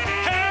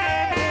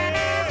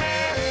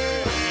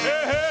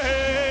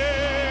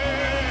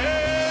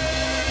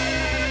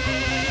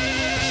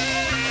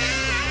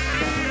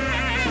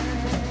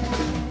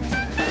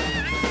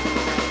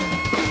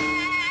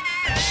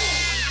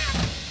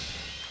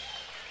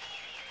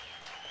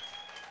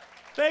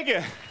 Thank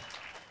you.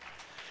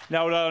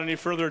 Now, without any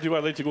further ado,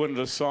 I'd like to go into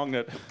the song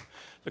that,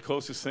 the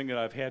closest thing that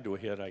I've had to a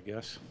hit, I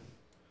guess.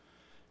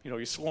 You know,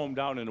 you slow them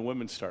down and the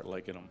women start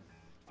liking them.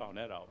 Found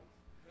that out.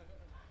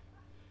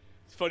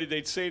 It's funny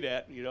they'd say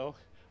that, you know.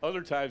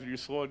 Other times when you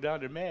slow them down,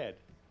 they're mad.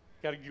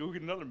 Got to go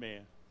get another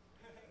man.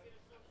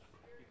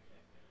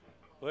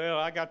 Well,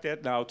 I got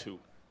that now, too.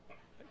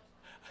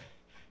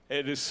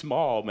 It is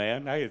small,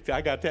 man. I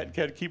got that and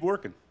got to keep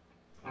working.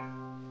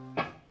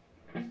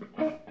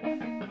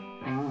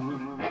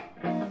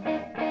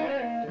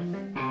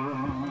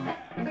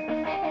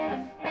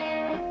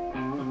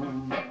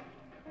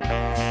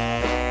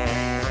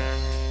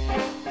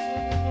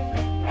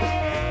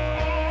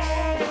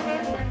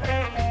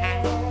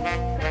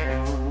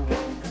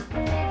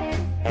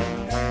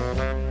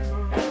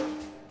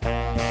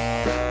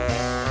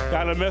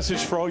 Got a message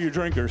for all you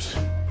drinkers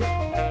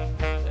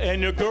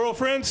and your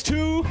girlfriends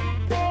too.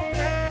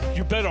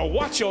 You better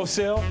watch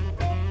yourself,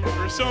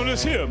 or some of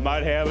this here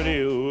might have it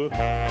ill.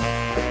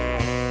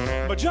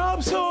 My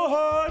job's so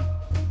hard,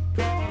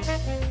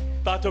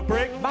 about to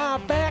break my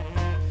back,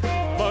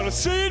 but I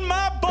seen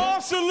my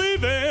boss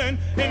leaving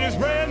in his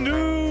brand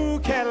new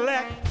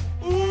Cadillac.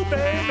 Ooh,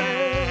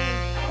 baby,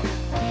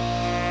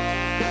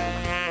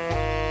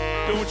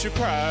 don't you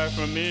cry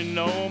for me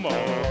no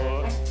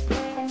more.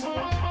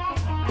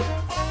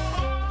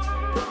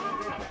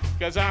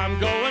 'Cause I'm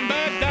going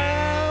back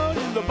down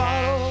in the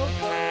bottle,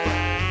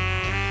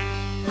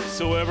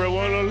 so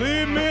everyone will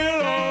leave me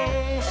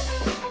alone.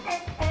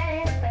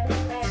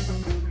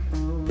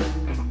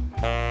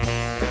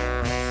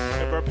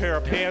 Every pair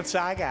of pants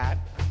I got,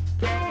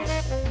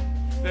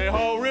 they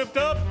all ripped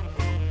up.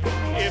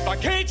 If I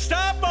can't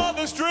stop all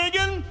this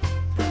drinking,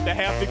 they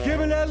have to give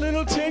me that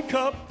little tin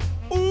cup.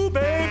 Ooh,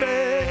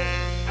 baby,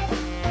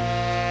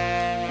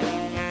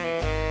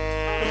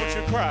 don't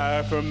you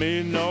cry for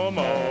me no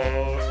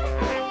more.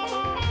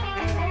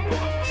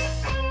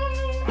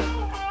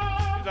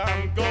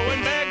 I'm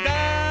going back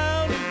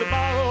down to the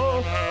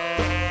bottle,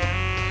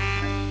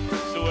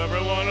 so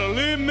everyone will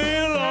leave me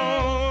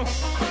alone.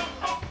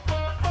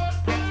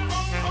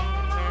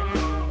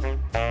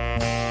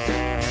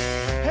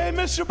 Hey,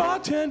 Mr.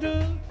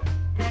 Bartender,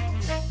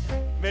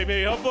 make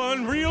me up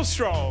one real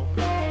strong,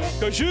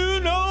 'cause you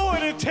know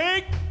what it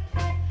takes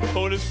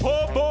for this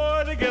poor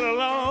boy to get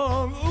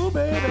along. Ooh,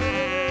 baby,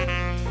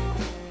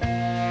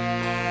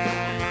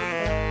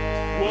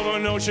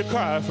 woman, don't you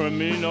cry for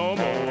me no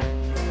more.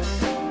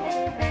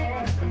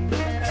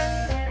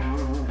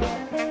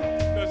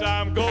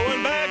 I'm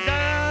going back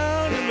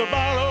down in the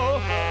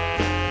bottle,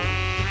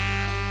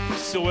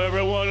 so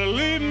everyone will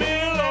leave me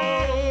alone.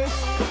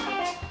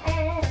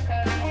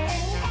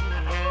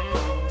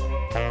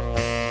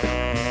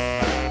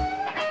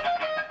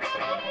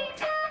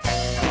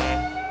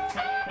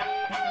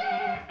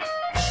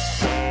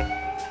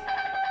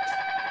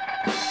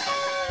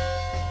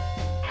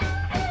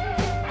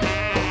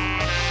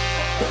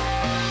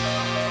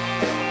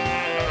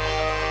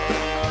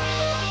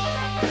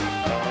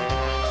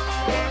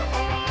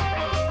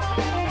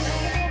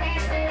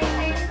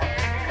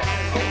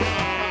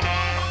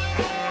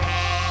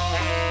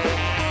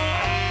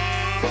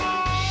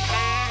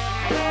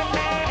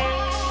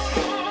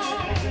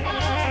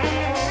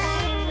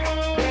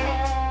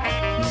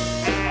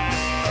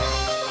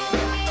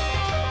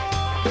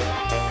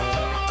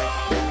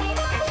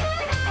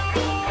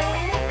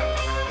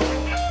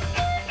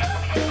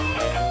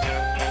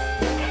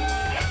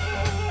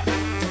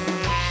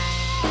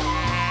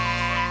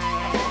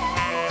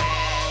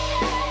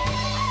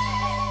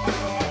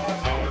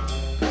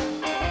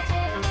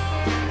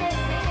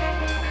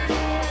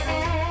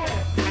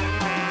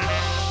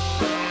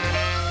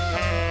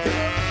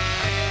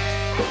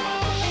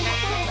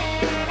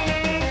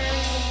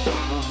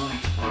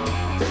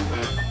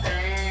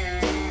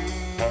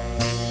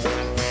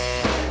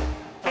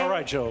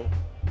 Joe.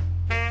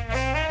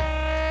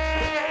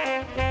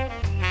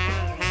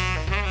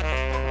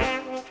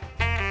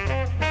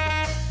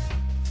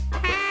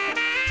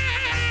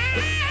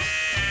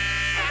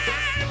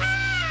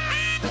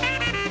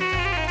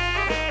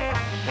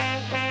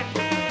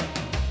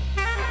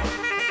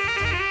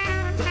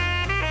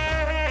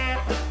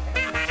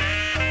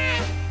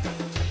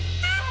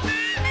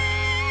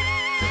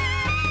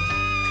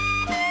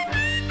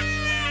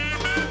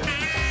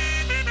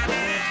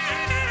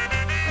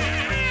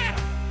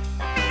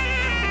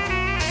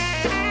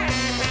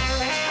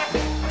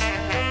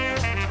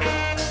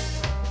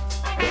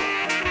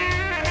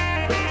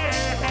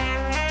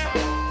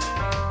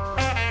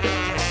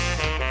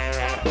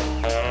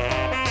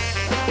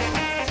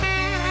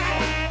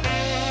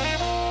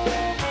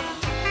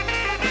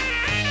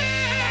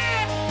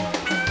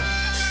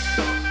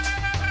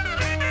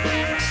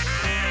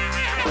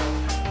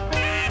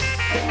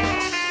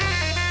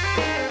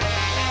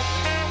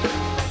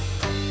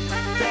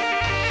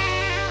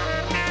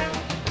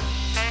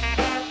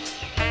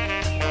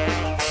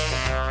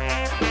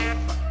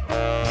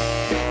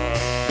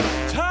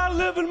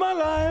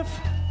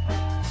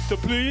 to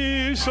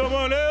please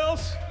someone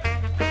else.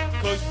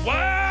 'Cause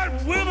white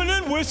women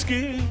and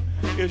whiskey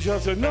is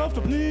just enough to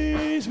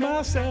please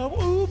myself.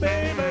 Ooh,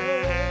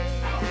 baby,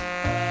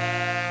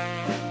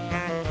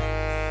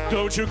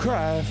 don't you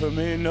cry for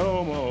me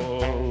no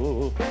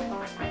more.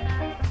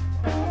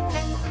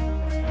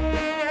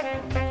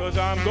 'Cause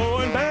I'm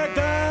going back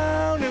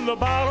down in the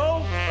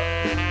bottle,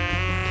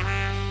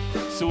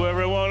 so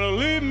everyone will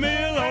leave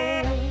me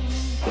alone.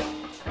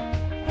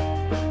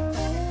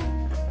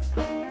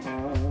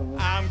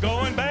 I'm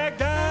going back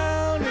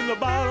down in the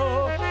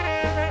bottle,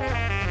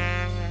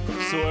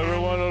 so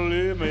everyone will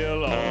leave me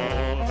alone.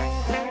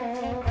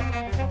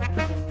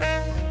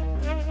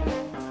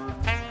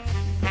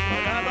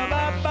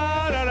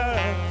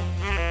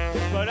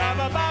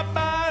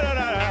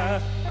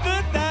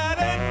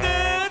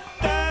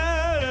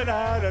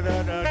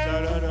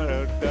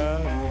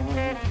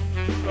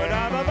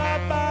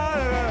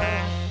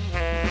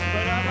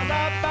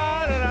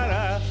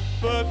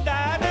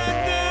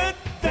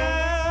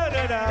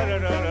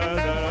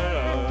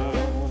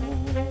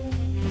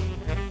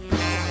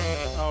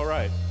 All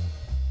right.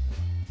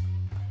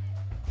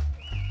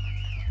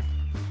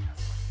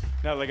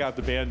 Now that I got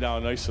the band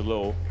down nice and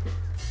low,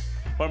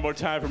 one more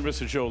time for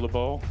Mr. Joe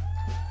LeBeau,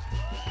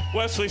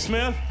 Wesley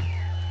Smith,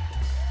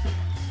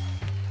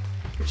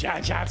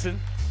 John Johnson,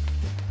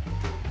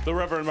 the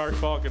Reverend Marc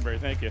Falconberry.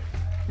 Thank you.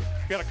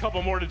 Got a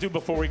couple more to do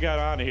before we got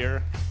on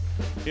here.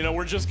 You know,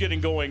 we're just getting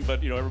going,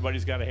 but, you know,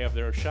 everybody's got to have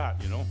their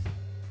shot, you know.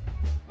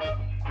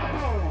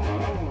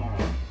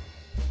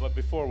 But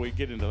before we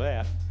get into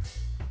that,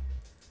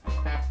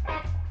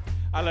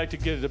 I'd like to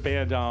get the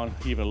band down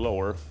even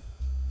lower.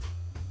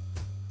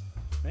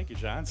 Thank you,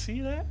 John.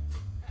 See that?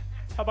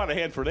 How about a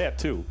hand for that,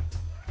 too?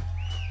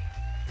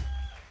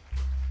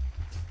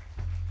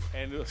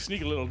 And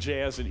sneak a little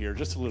jazz in here,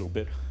 just a little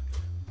bit.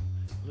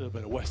 A little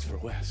bit of West for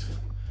West,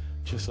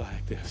 just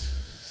like this.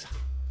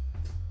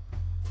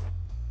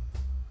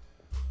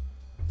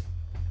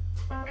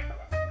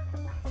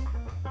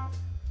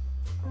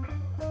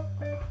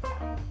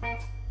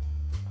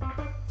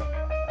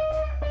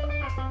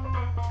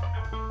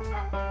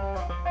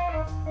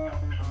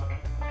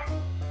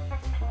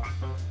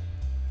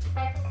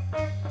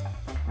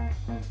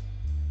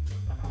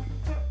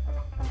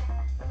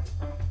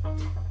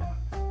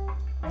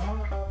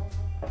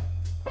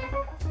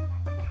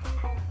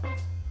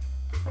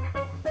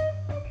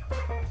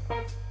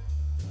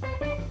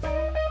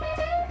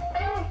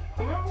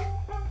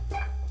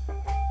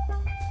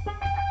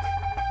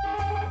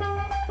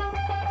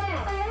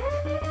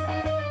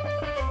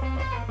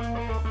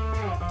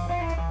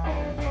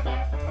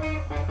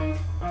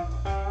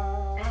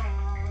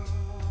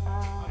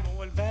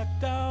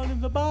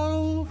 The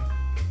bottle,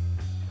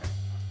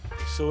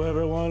 so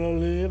everyone will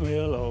leave me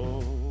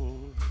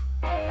alone.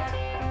 I'm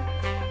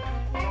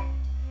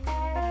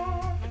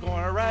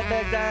going right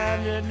back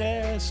down the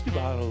nasty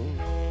bottle,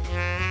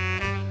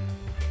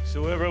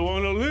 so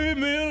everyone will leave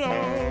me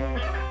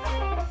alone.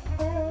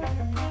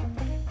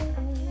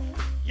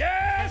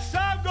 Yes,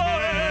 I'm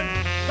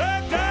going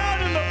back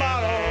down in the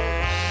bottle,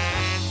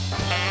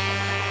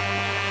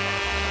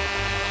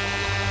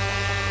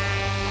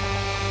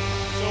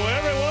 so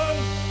everyone,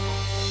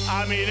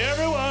 I mean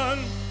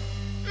everyone.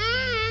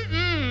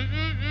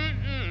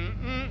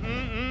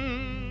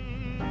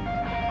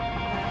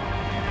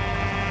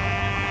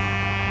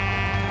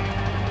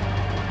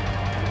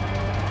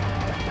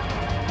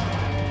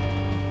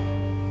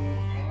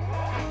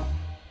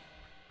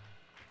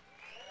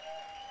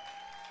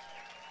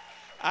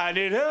 I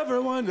need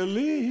everyone to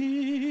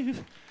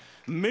leave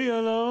me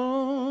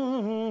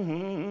alone.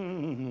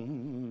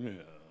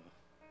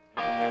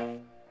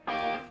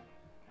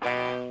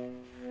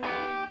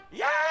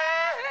 Yeah.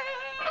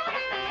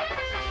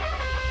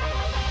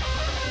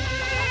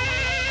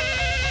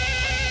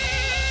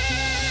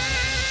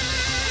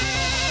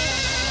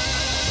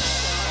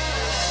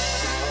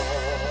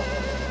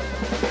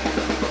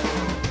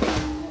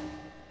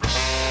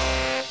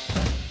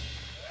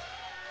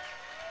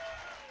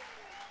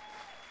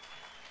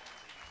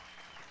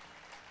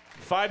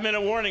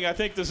 5-minute warning. I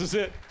think this is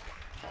it.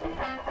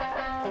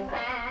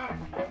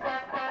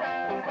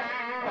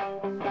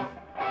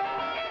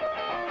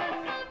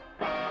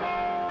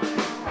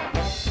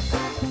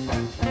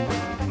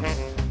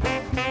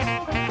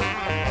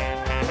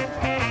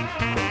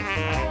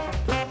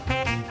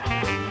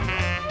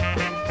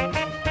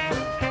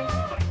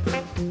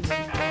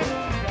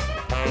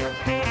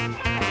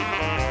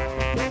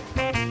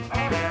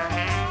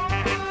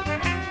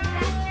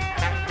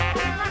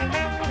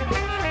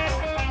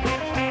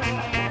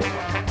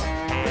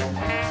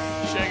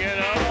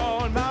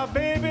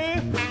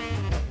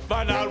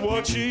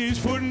 What she's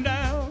putting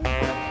down,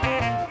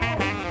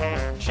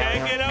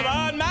 check it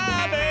out,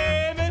 my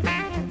baby.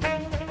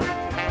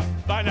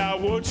 Find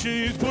out what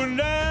she's putting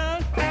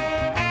down.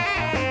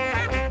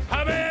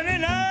 How many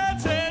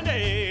nights and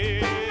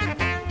days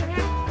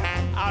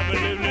I've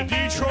been living in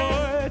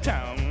Detroit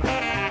town.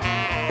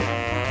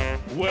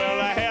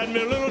 Well, I had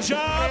me a little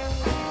job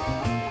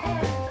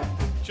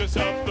just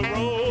up the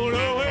road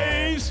a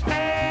ways.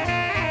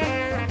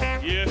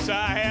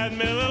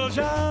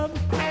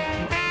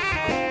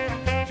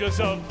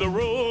 because of the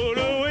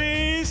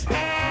roadaways.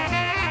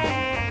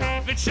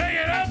 Been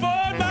shaking up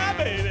on my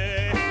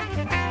baby.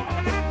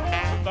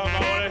 I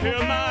want to hear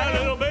my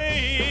little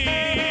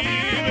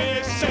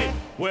baby say,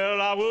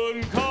 well, I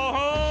wouldn't call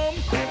home.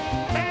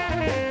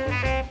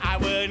 I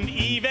wouldn't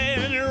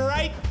even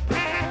write.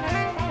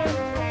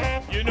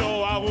 You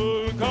know I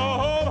wouldn't call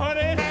home,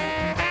 honey.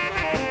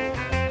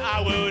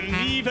 I wouldn't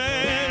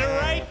even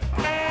write.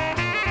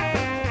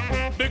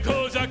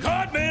 Because I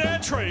caught me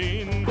that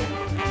train.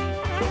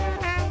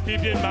 He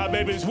did my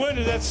baby's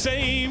window that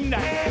same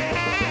night.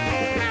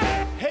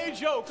 Hey,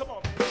 Joe, come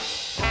on.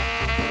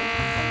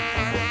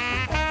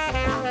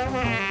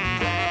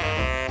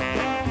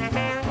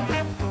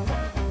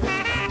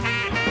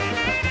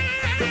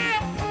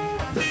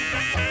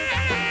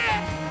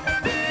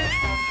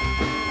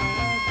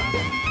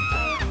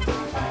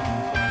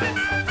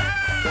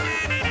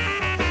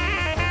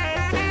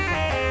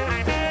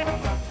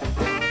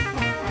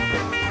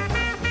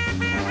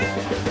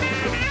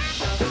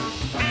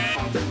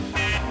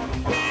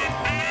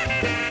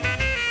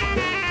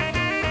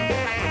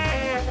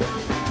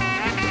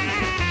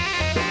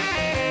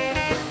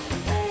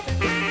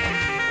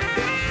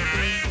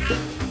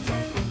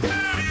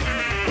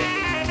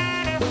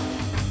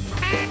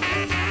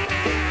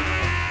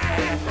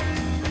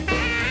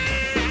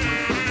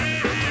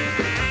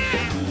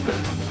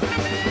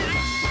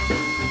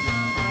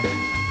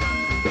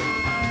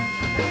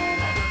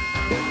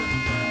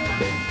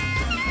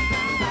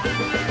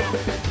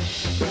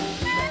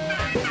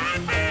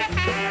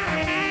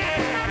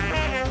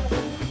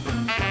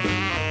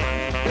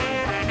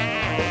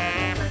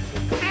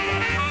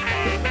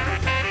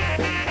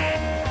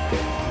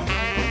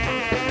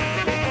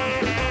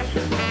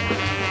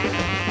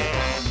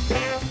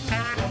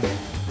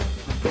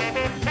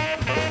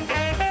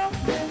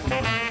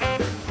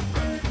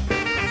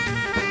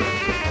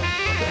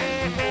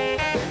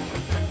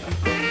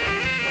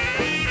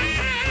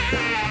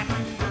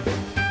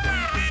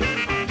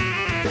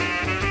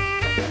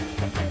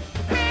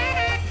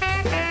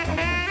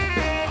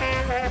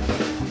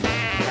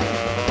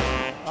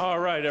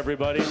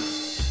 Everybody.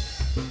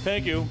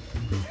 Thank you.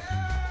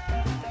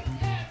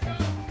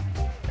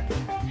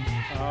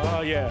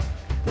 Oh, yeah.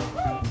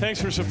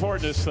 Thanks for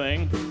supporting this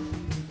thing.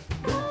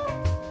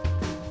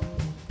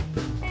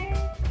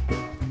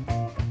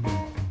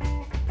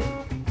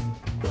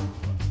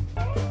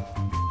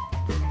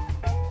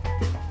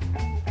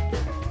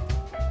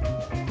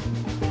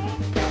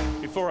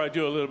 Before I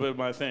do a little bit of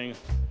my thing,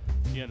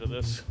 at the end of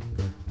this,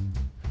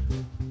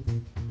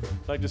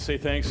 I'd like to say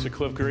thanks to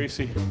Cliff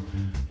Gracie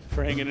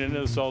for hanging in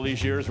this all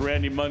these years,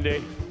 Randy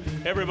Monday,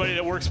 everybody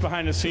that works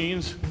behind the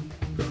scenes.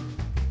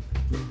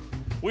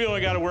 We only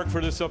got to work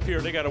for this up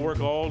here. They got to work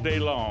all day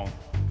long.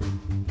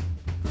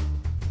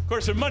 Of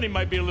course, their money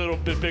might be a little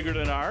bit bigger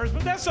than ours,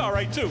 but that's all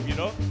right too, you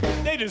know?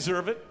 They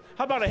deserve it.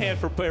 How about a hand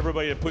for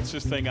everybody that puts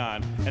this thing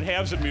on and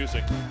has the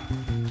music?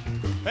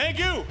 Thank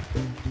you.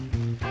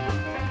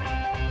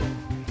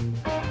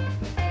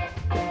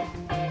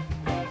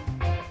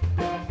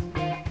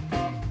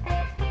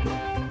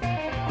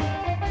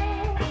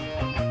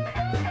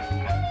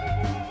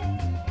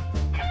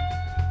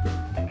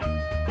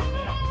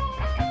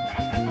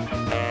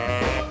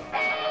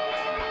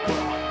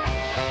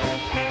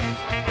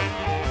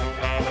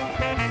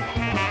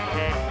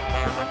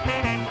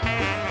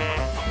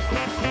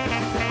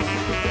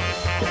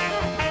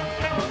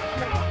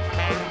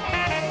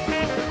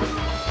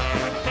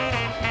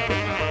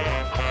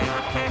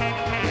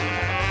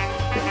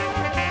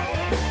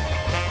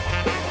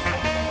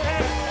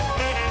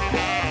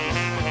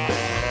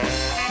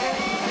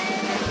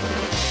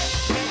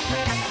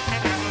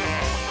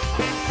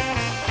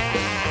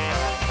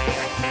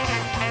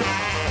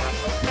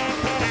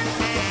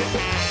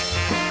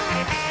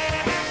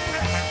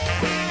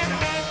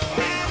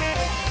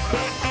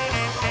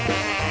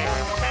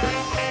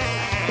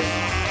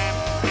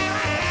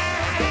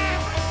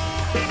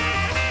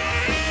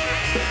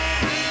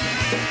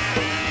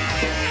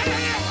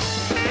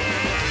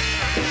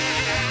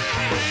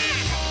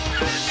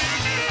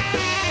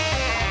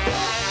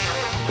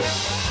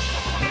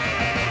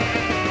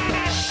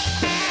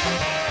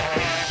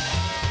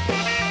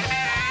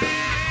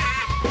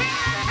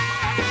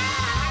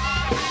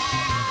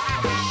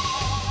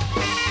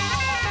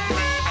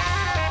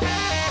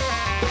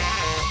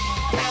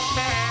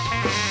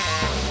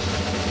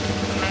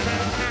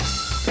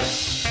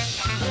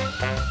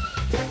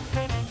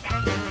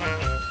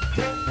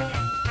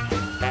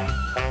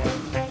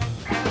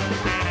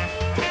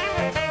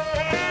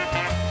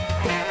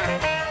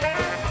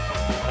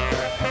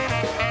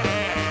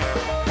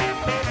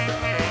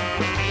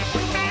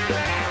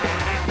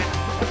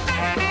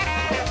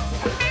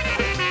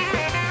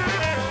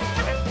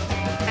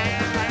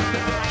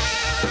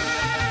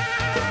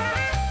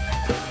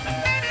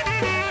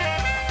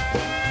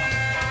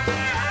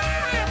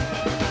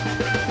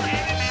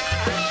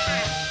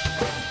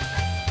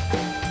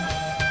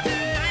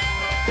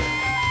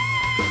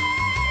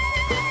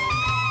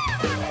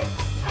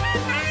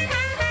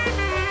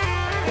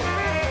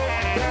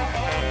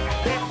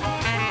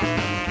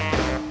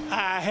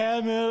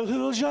 a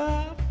little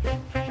job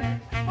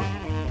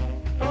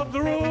up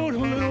the road a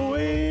little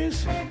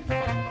ways. Woman,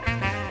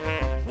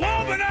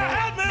 I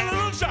had me a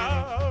little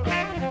job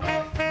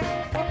up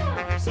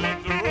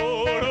the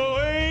road a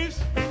ways.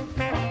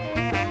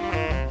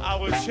 I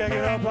was checking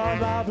up on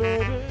my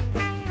baby.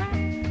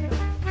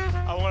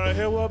 I wanna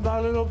hear what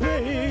my little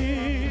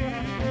baby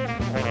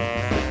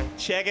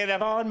checking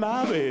up on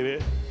my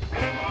baby.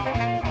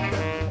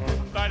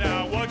 Find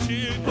out what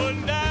she's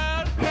putting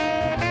down.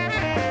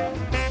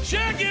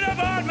 Check it up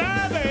on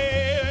my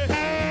baby.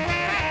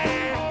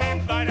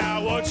 Find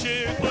out what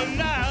she's putting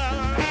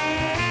down.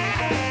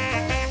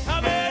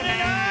 How many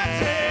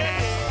nights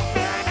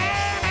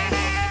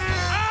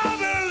I've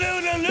been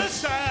living in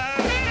this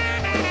time.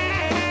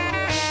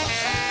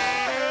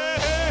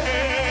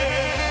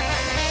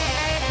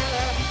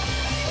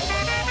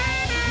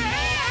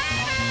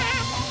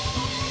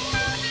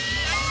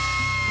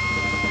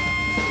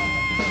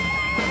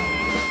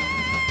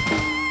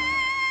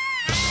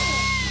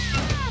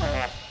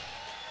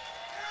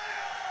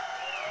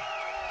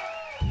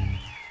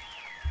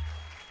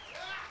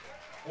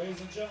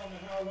 Ladies and gentlemen,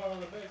 how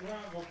about a big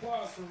round of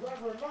applause for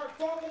Reverend Marc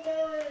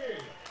Falconberry?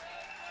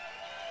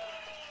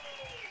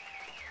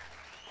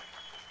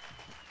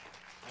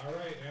 All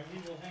right, and we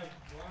will have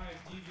live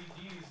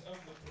DVDs of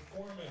the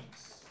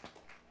performance,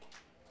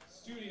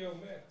 studio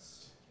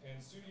mixed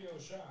and studio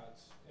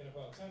shot in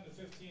about 10 to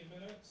 15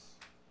 minutes.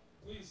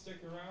 Please stick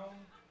around,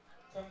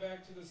 come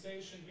back to the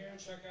station here,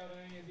 check out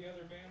any of the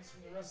other bands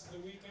from the rest of the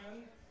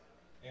weekend.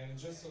 And in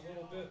just a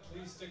little bit,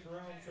 please stick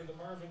around for the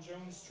Marvin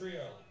Jones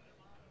Trio.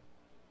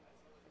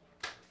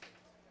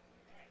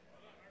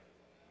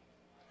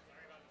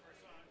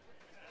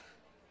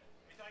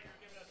 Thought you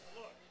were giving us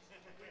a look.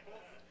 We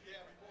both